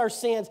forgive us our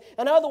sins.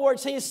 In other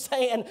words, He is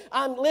saying,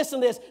 listen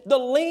to this, the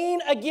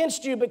lien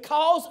against you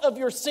because of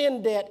your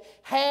sin debt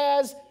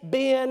has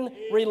been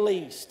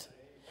released.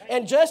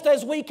 And just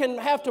as we can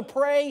have to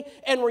pray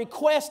and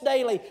request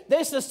daily,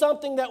 this is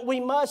something that we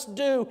must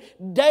do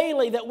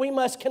daily, that we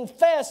must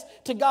confess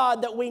to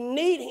God that we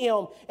need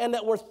Him and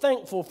that we're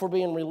thankful for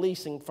being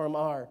releasing from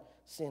our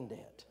sin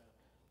debt.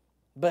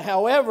 But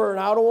however, and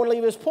I don't want to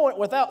leave this point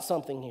without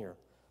something here,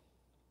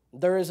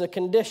 there is a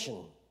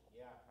condition.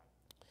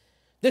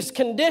 This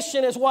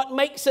condition is what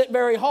makes it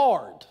very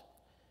hard.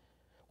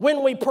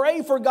 When we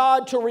pray for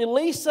God to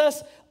release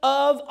us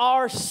of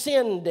our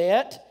sin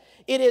debt,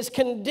 it is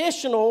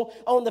conditional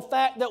on the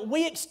fact that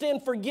we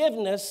extend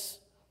forgiveness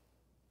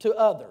to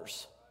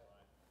others.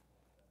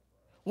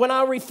 When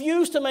I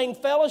refuse to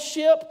maintain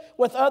fellowship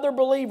with other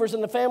believers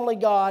in the family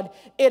of God,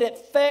 it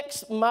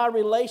affects my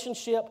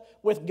relationship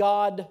with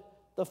God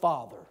the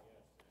Father.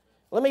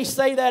 Let me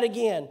say that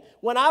again.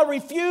 When I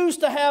refuse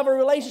to have a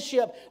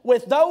relationship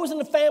with those in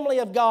the family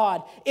of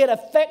God, it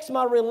affects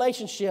my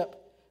relationship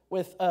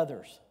with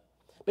others.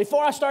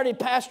 Before I started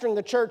pastoring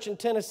the church in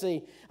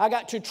Tennessee, I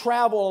got to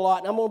travel a lot,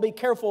 and I'm going to be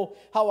careful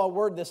how I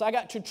word this. I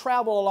got to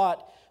travel a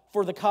lot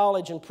for the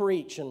college and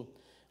preach, and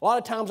a lot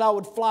of times I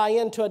would fly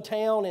into a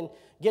town and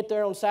get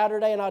there on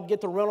Saturday, and I'd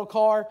get the rental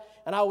car,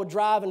 and I would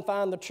drive and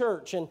find the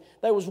church. And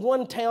there was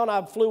one town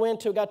I flew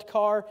into, got the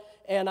car,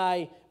 and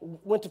I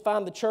went to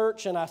find the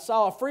church, and I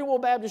saw a Free Will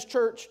Baptist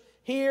church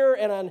here,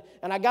 and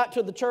I got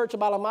to the church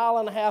about 1.5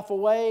 miles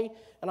away,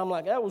 and I'm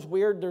like, that was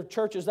weird, their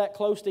churches that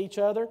close to each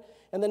other.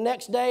 And the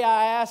next day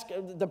I asked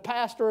the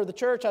pastor of the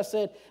church, I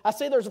said, I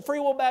see there's a Free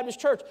Will Baptist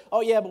church.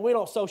 Oh yeah, but we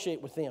don't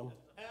associate with them.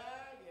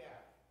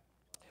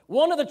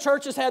 One of the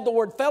churches had the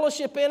word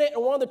fellowship in it,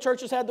 and one of the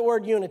churches had the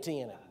word unity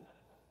in it.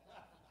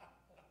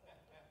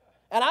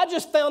 And I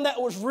just found that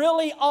was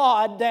really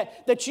odd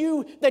that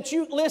you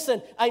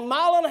listen, 1.5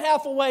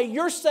 miles away,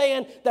 you're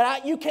saying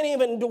that you can't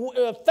even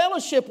do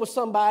fellowship with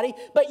somebody,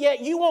 but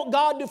yet you want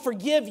God to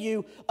forgive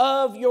you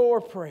of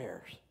your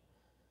prayers.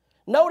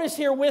 Notice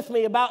here with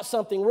me about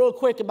something real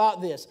quick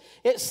about this.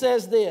 It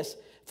says this,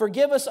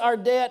 forgive us our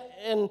debt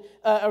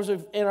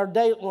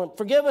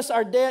forgive us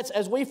our debts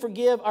as we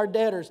forgive our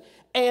debtors,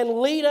 and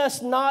lead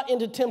us not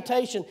into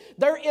temptation.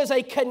 There is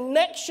a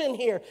connection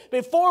here.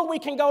 Before we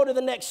can go to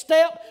the next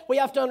step, we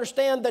have to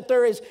understand that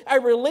there is a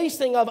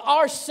releasing of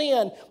our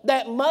sin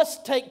that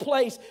must take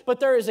place, but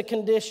there is a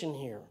condition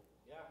here.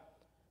 Yeah.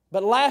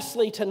 But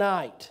lastly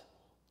tonight,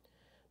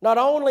 not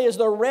only is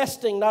there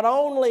resting, not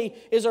only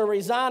is there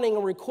resigning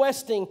and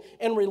requesting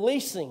and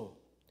releasing,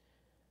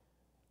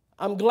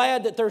 I'm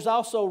glad that there's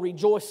also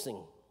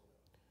rejoicing.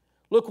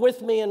 Look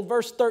with me in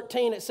verse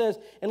 13. It says,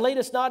 and lead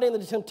us not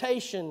into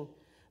temptation,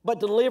 but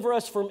deliver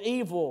us from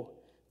evil.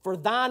 For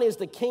thine is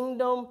the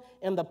kingdom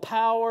and the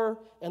power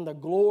and the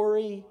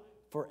glory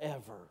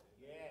forever.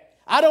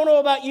 I don't know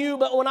about you,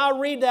 but when I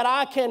read that,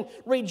 I can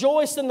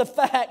rejoice in the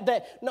fact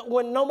that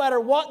no matter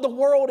what the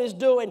world is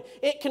doing,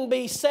 it can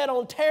be set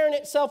on tearing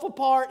itself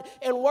apart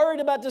and worried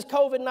about this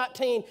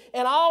COVID-19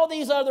 and all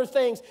these other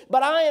things.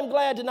 But I am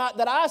glad tonight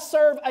that I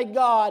serve a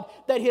God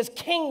that His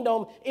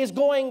kingdom is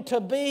going to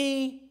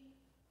be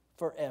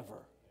forever.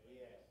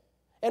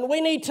 And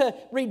we need to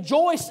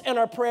rejoice in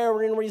our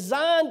prayer and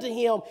resign to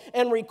Him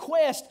and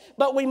request,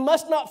 but we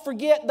must not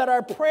forget that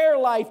our prayer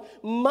life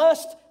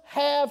must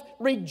have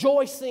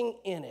rejoicing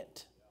in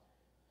it.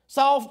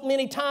 So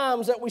many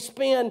times that we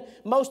spend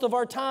most of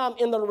our time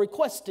in the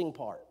requesting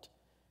part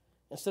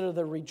instead of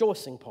the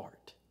rejoicing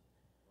part.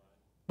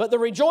 But the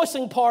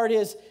rejoicing part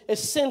is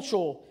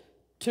essential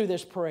to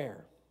this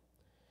prayer.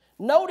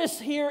 Notice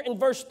here in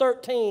verse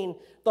 13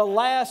 the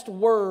last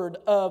word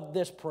of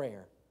this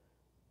prayer.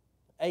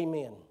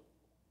 Amen.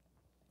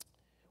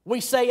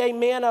 We say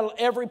amen on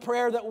every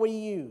prayer that we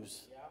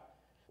use.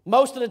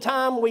 Most of the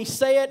time we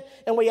say it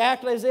and we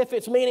act as if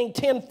it's meaning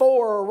 10-4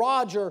 or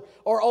Roger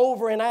or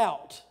over and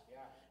out.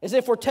 As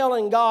if we're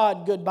telling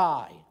God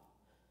goodbye.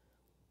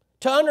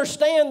 To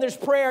understand this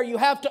prayer, you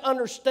have to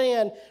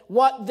understand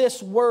what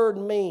this word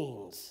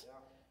means.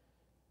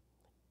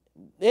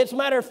 As a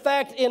matter of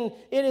fact, it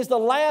is the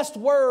last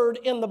word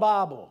in the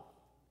Bible.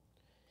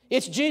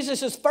 It's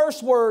Jesus'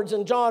 first words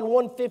in John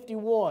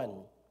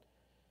 1:51.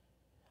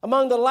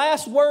 Among the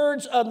last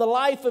words of the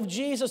life of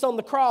Jesus on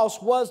the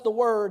cross was the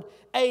word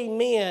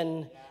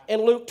amen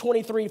in Luke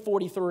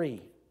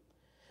 23:43.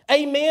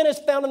 Amen is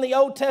found in the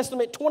Old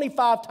Testament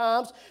 25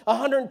 times,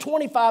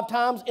 125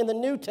 times in the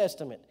New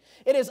Testament.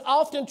 It is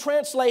often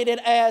translated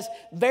as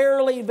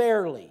verily,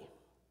 verily.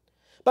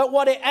 But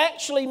what it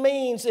actually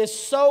means is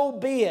so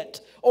be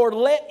it, or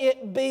let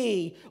it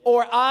be,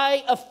 or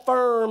I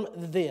affirm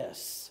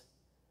this.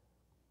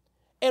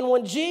 And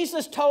when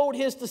Jesus told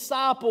His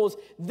disciples,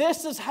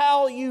 this is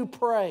how you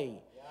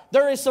pray.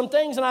 There is some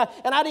things, and I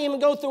didn't even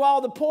go through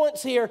all the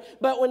points here,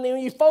 but when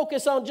you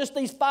focus on just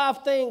these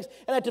 5 things,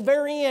 and at the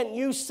very end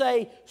you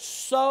say,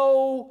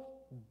 so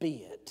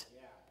be it.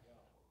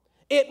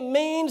 It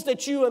means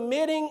that you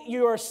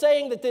are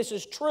saying that this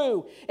is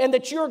true, and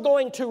that you're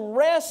going to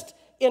rest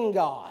in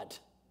God.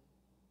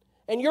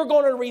 And you're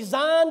going to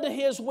resign to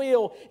His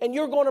will, and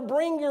you're going to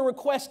bring your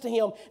request to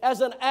Him as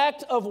an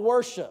act of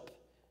worship.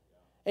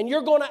 And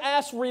you're going to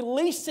ask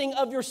releasing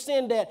of your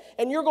sin debt.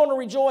 And you're going to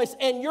rejoice.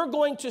 And you're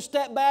going to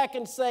step back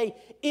and say,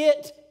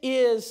 it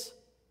is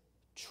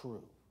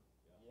true.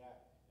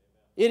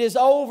 It is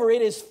over.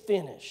 It is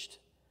finished.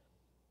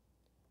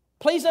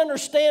 Please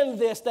understand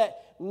this,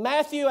 that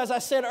Matthew, as I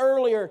said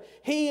earlier,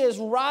 he is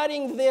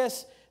writing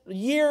this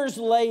years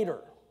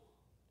later.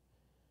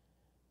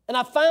 And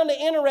I found it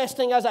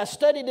interesting as I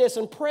studied this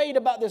and prayed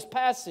about this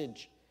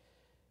passage.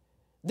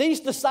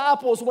 These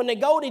disciples, when they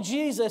go to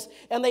Jesus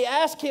and they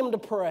ask Him to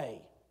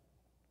pray,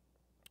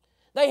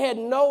 they had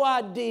no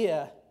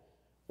idea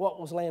what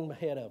was laying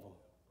ahead of them.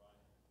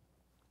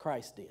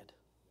 Christ did.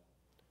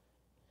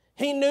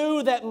 He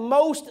knew that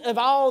most of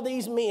all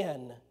these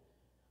men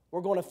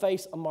were going to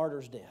face a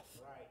martyr's death.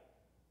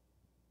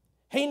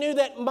 He knew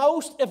that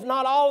most, if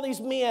not all of these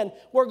men,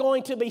 were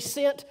going to be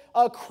sent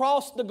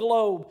across the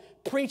globe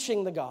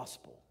preaching the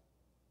gospel.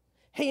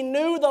 He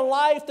knew the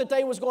life that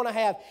they was going to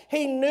have.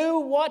 He knew,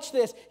 watch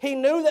this, he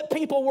knew that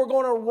people were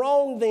going to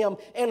wrong them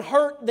and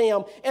hurt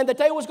them, and that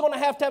they was going to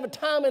have a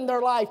time in their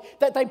life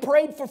that they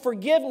prayed for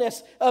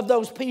forgiveness of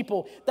those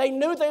people. They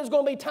knew there was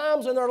going to be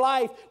times in their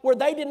life where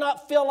they did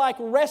not feel like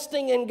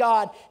resting in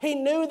God. He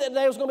knew that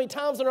there was going to be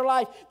times in their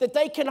life that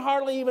they can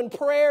hardly even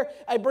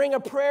bring a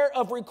prayer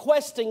of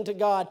requesting to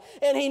God.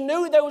 And he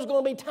knew there was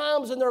going to be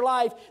times in their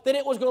life that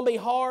it was going to be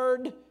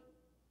hard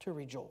to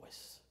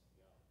rejoice.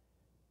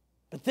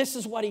 But this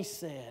is what he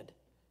said.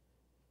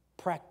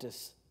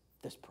 Practice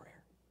this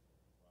prayer.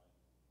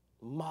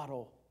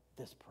 Model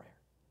this prayer.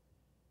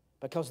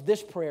 Because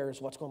this prayer is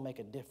what's going to make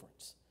a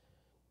difference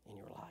in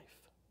your life.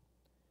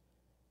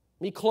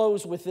 Let me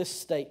close with this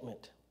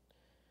statement.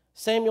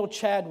 Samuel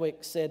Chadwick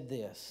said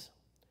this: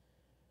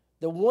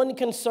 the one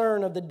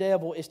concern of the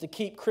devil is to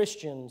keep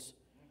Christians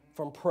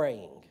from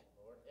praying.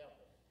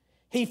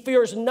 He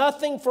fears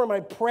nothing from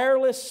a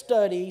prayerless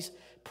studies,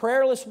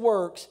 prayerless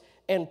works,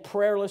 and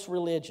prayerless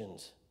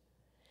religions.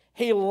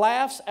 He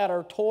laughs at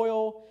our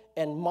toil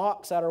and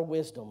mocks at our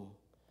wisdom,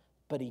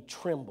 but he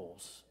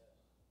trembles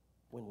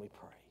when we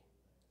pray.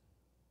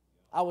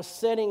 I was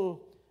sitting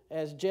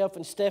as Jeff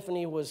and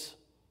Stephanie was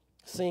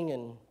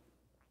singing,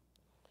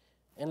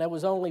 and there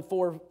was only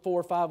four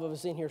or five of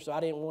us in here, so I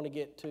didn't want to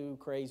get too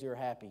crazy or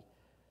happy.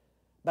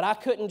 But I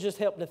couldn't just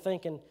help to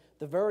thinking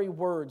the very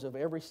words of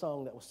every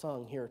song that was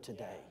sung here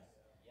today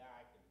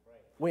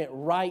went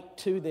right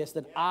to this,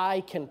 that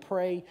I can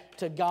pray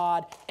to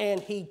God and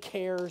He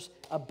cares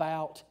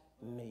about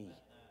me.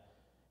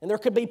 And there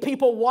could be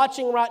people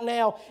watching right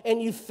now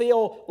and you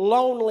feel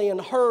lonely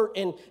and hurt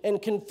and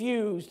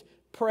confused.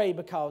 Pray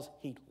because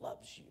He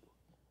loves you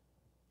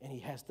and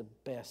He has the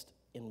best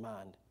in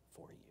mind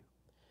for you.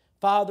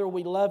 Father,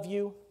 we love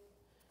you.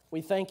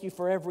 We thank you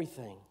for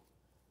everything.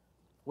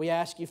 We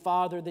ask you,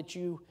 Father, that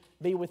you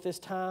be with this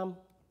time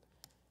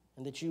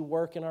and that you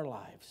work in our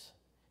lives.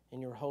 In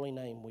your holy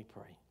name we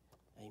pray.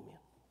 Amen.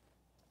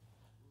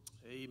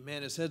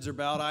 Amen. As heads are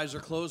bowed, eyes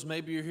are closed.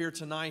 Maybe you're here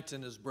tonight,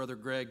 and as Brother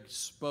Greg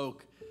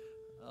spoke,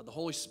 the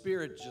Holy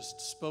Spirit just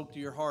spoke to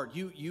your heart.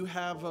 You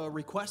have a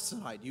request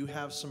tonight. You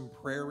have some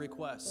prayer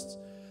requests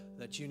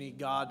that you need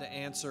God to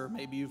answer.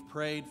 Maybe you've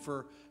prayed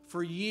for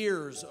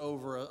years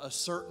over a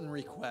certain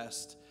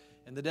request,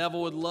 and the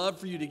devil would love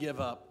for you to give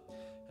up.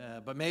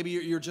 But maybe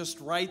you're just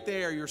right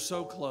there. You're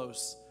so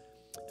close.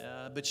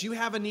 But you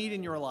have a need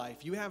in your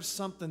life. You have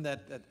something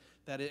that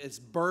is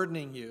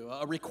burdening you,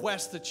 a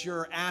request that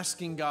you're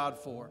asking God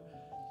for.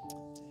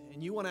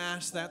 And you want to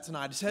ask that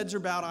tonight. His heads are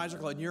bowed, eyes are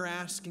closed, and you're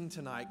asking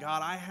tonight,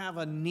 God, I have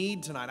a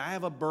need tonight. I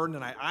have a burden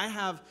tonight. I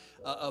have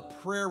a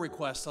prayer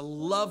request, a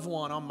loved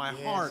one on my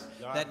heart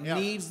that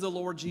needs the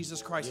Lord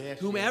Jesus Christ.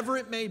 Whomever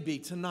it may be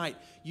tonight,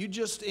 you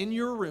just, in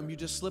your room, you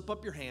just slip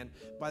up your hand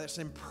by that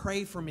saying,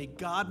 pray for me.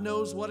 God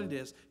knows what it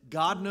is.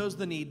 God knows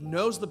the need,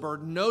 knows the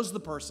burden, knows the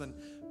person.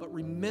 But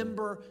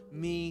remember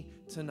me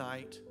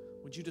tonight.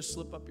 Would you just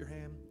slip up your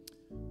hand?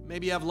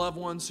 Maybe you have loved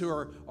ones who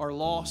are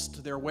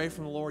lost. They're away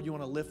from the Lord. You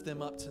want to lift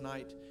them up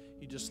tonight.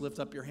 You just lift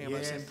up your hand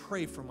by saying,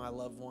 pray for my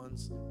loved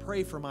ones.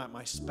 Pray for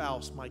my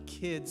spouse, my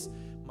kids,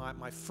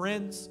 my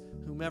friends,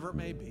 whomever it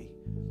may be.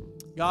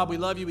 God, we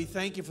love you. We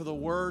thank you for the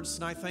words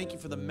tonight. Thank you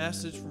for the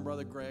message from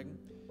Brother Greg.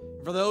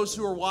 For those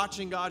who are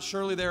watching, God,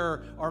 surely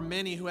there are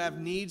many who have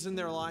needs in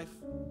their life.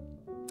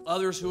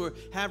 Others who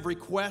have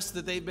requests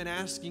that they've been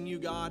asking you,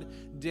 God,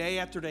 day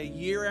after day,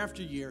 year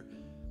after year.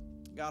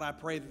 God, I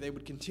pray that they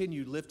would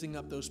continue lifting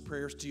up those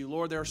prayers to you.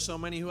 Lord, there are so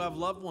many who have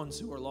loved ones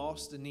who are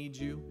lost and need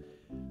you.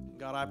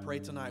 God, I pray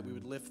tonight we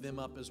would lift them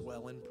up as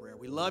well in prayer.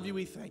 We love you.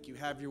 We thank you.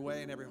 Have your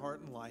way in every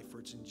heart and life, for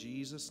it's in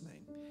Jesus'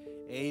 name.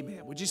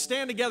 Amen. Would you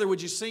stand together?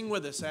 Would you sing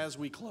with us as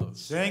we close?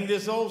 Sing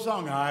this old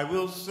song, I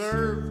will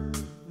serve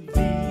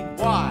thee.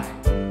 Why?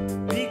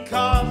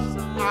 Because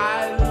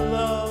I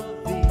love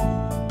thee.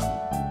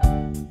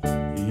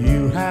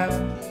 You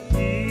have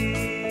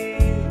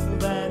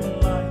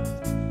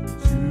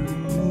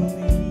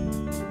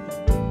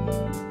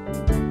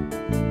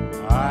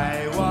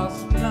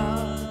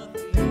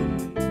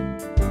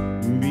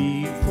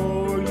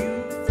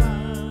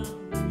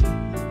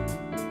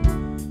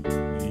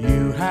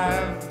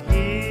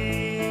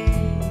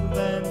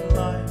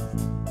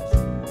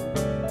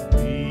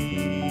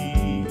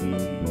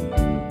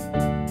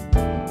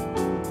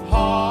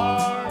heart.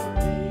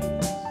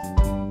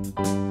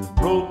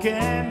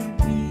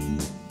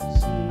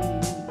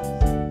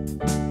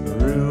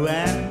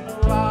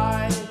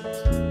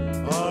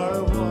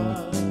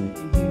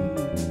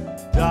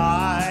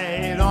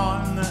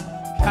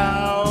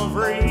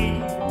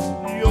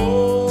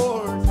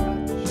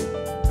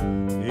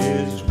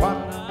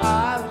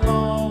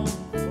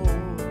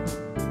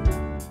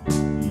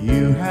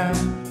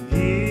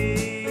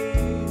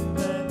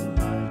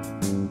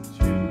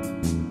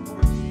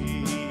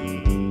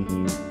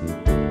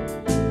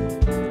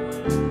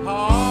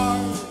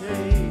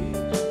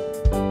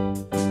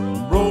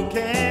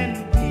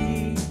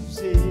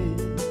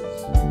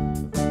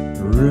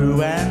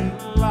 when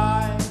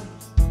lives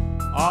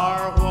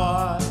are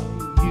what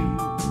you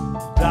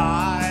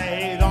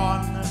died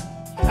on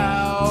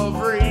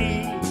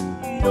Calvary.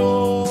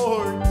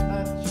 Your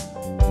touch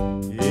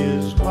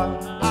is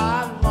what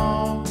I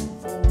long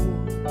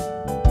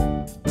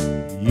for.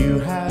 You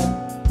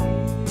have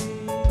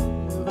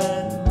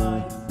given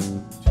life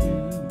to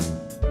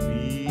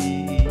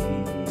me.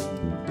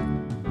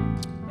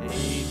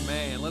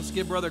 Amen. Let's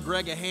give Brother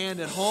Greg a hand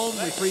at home.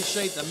 We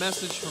appreciate the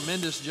message.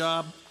 Tremendous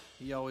job.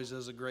 He always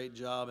does a great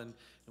job, and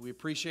we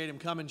appreciate him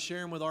coming and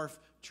sharing with our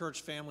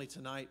church family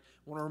tonight. I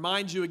want to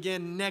remind you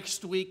again,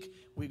 next week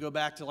we go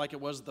back to like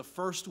it was the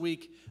first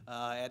week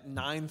at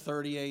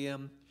 9:30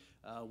 a.m.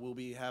 We'll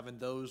be having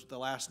those, the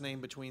last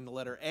name between the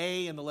letter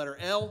A and the letter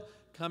L,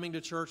 coming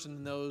to church,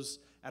 and those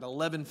at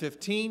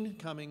 11:15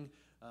 coming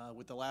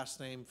with the last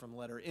name from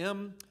letter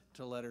M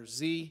to letter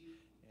Z.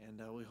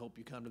 And we hope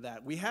you come to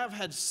that. We have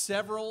had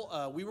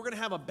several. We were going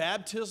to have a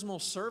baptismal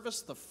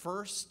service the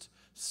first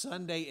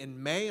Sunday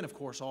in May, and of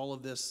course all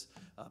of this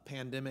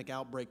pandemic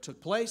outbreak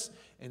took place,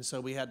 and so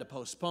we had to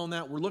postpone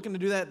that. We're looking to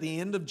do that at the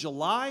end of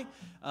July,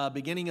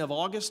 beginning of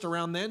August,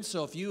 around then.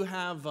 So if you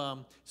have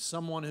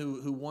someone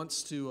who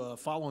wants to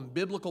follow in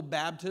biblical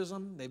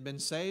baptism, they've been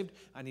saved,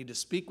 I need to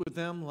speak with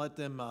them, let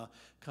them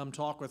come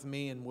talk with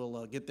me, and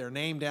we'll get their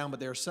name down.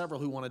 But there are several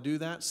who want to do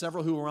that,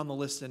 several who are on the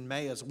list in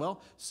May as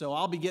well. So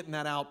I'll be getting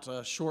that out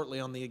shortly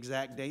on the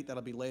exact date.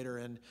 That'll be later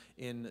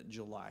in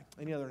July.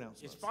 Any other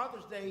announcements? It's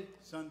Father's Day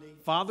Sunday.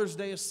 Father's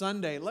Day is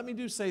Sunday. Let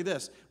me say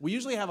this. We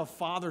usually have a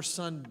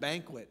father-son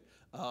banquet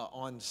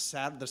on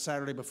the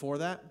Saturday before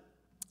that.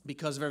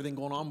 Because of everything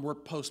going on, we're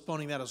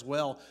postponing that as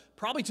well,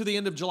 probably to the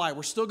end of July.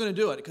 We're still going to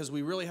do it because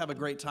we really have a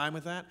great time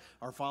with that,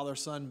 our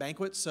father-son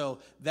banquet. So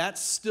that's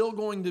still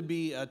going to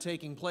be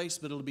taking place,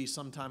 but it'll be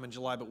sometime in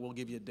July, but we'll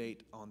give you a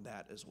date on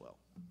that as well.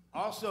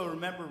 Also,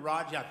 remember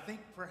Raj, I think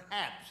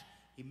perhaps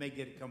he may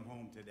get to come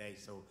home today,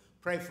 so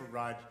pray for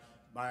Raj.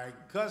 My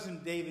cousin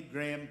David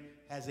Graham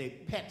has a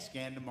PET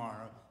scan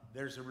tomorrow.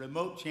 There's a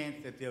remote chance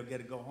that they'll get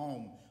to go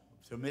home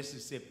to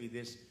Mississippi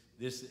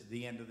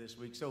the end of this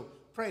week. So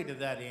pray to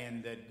that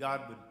end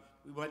that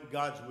we want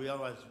God's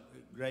will, as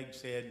Greg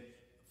said,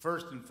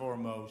 first and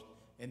foremost.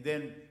 And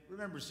then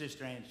remember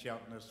Sister Ann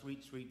Shelton, a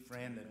sweet, sweet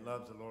friend that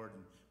loves the Lord.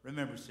 And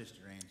remember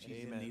Sister Ann,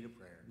 she's in need of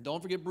prayer.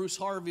 Don't forget Bruce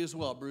Harvey as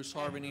well. Bruce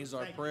Harvey needs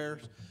our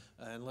prayers.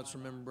 And let's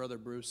remember Brother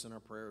Bruce in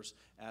our prayers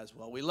as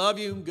well. We love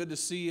you. Good to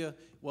see you.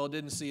 Well,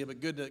 didn't see you, but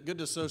good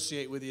to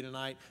associate with you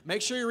tonight.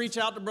 Make sure you reach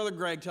out to Brother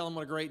Greg. Tell him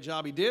what a great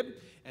job he did.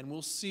 And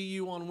we'll see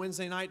you on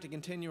Wednesday night to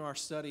continue our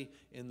study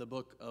in the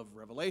book of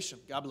Revelation.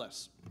 God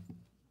bless.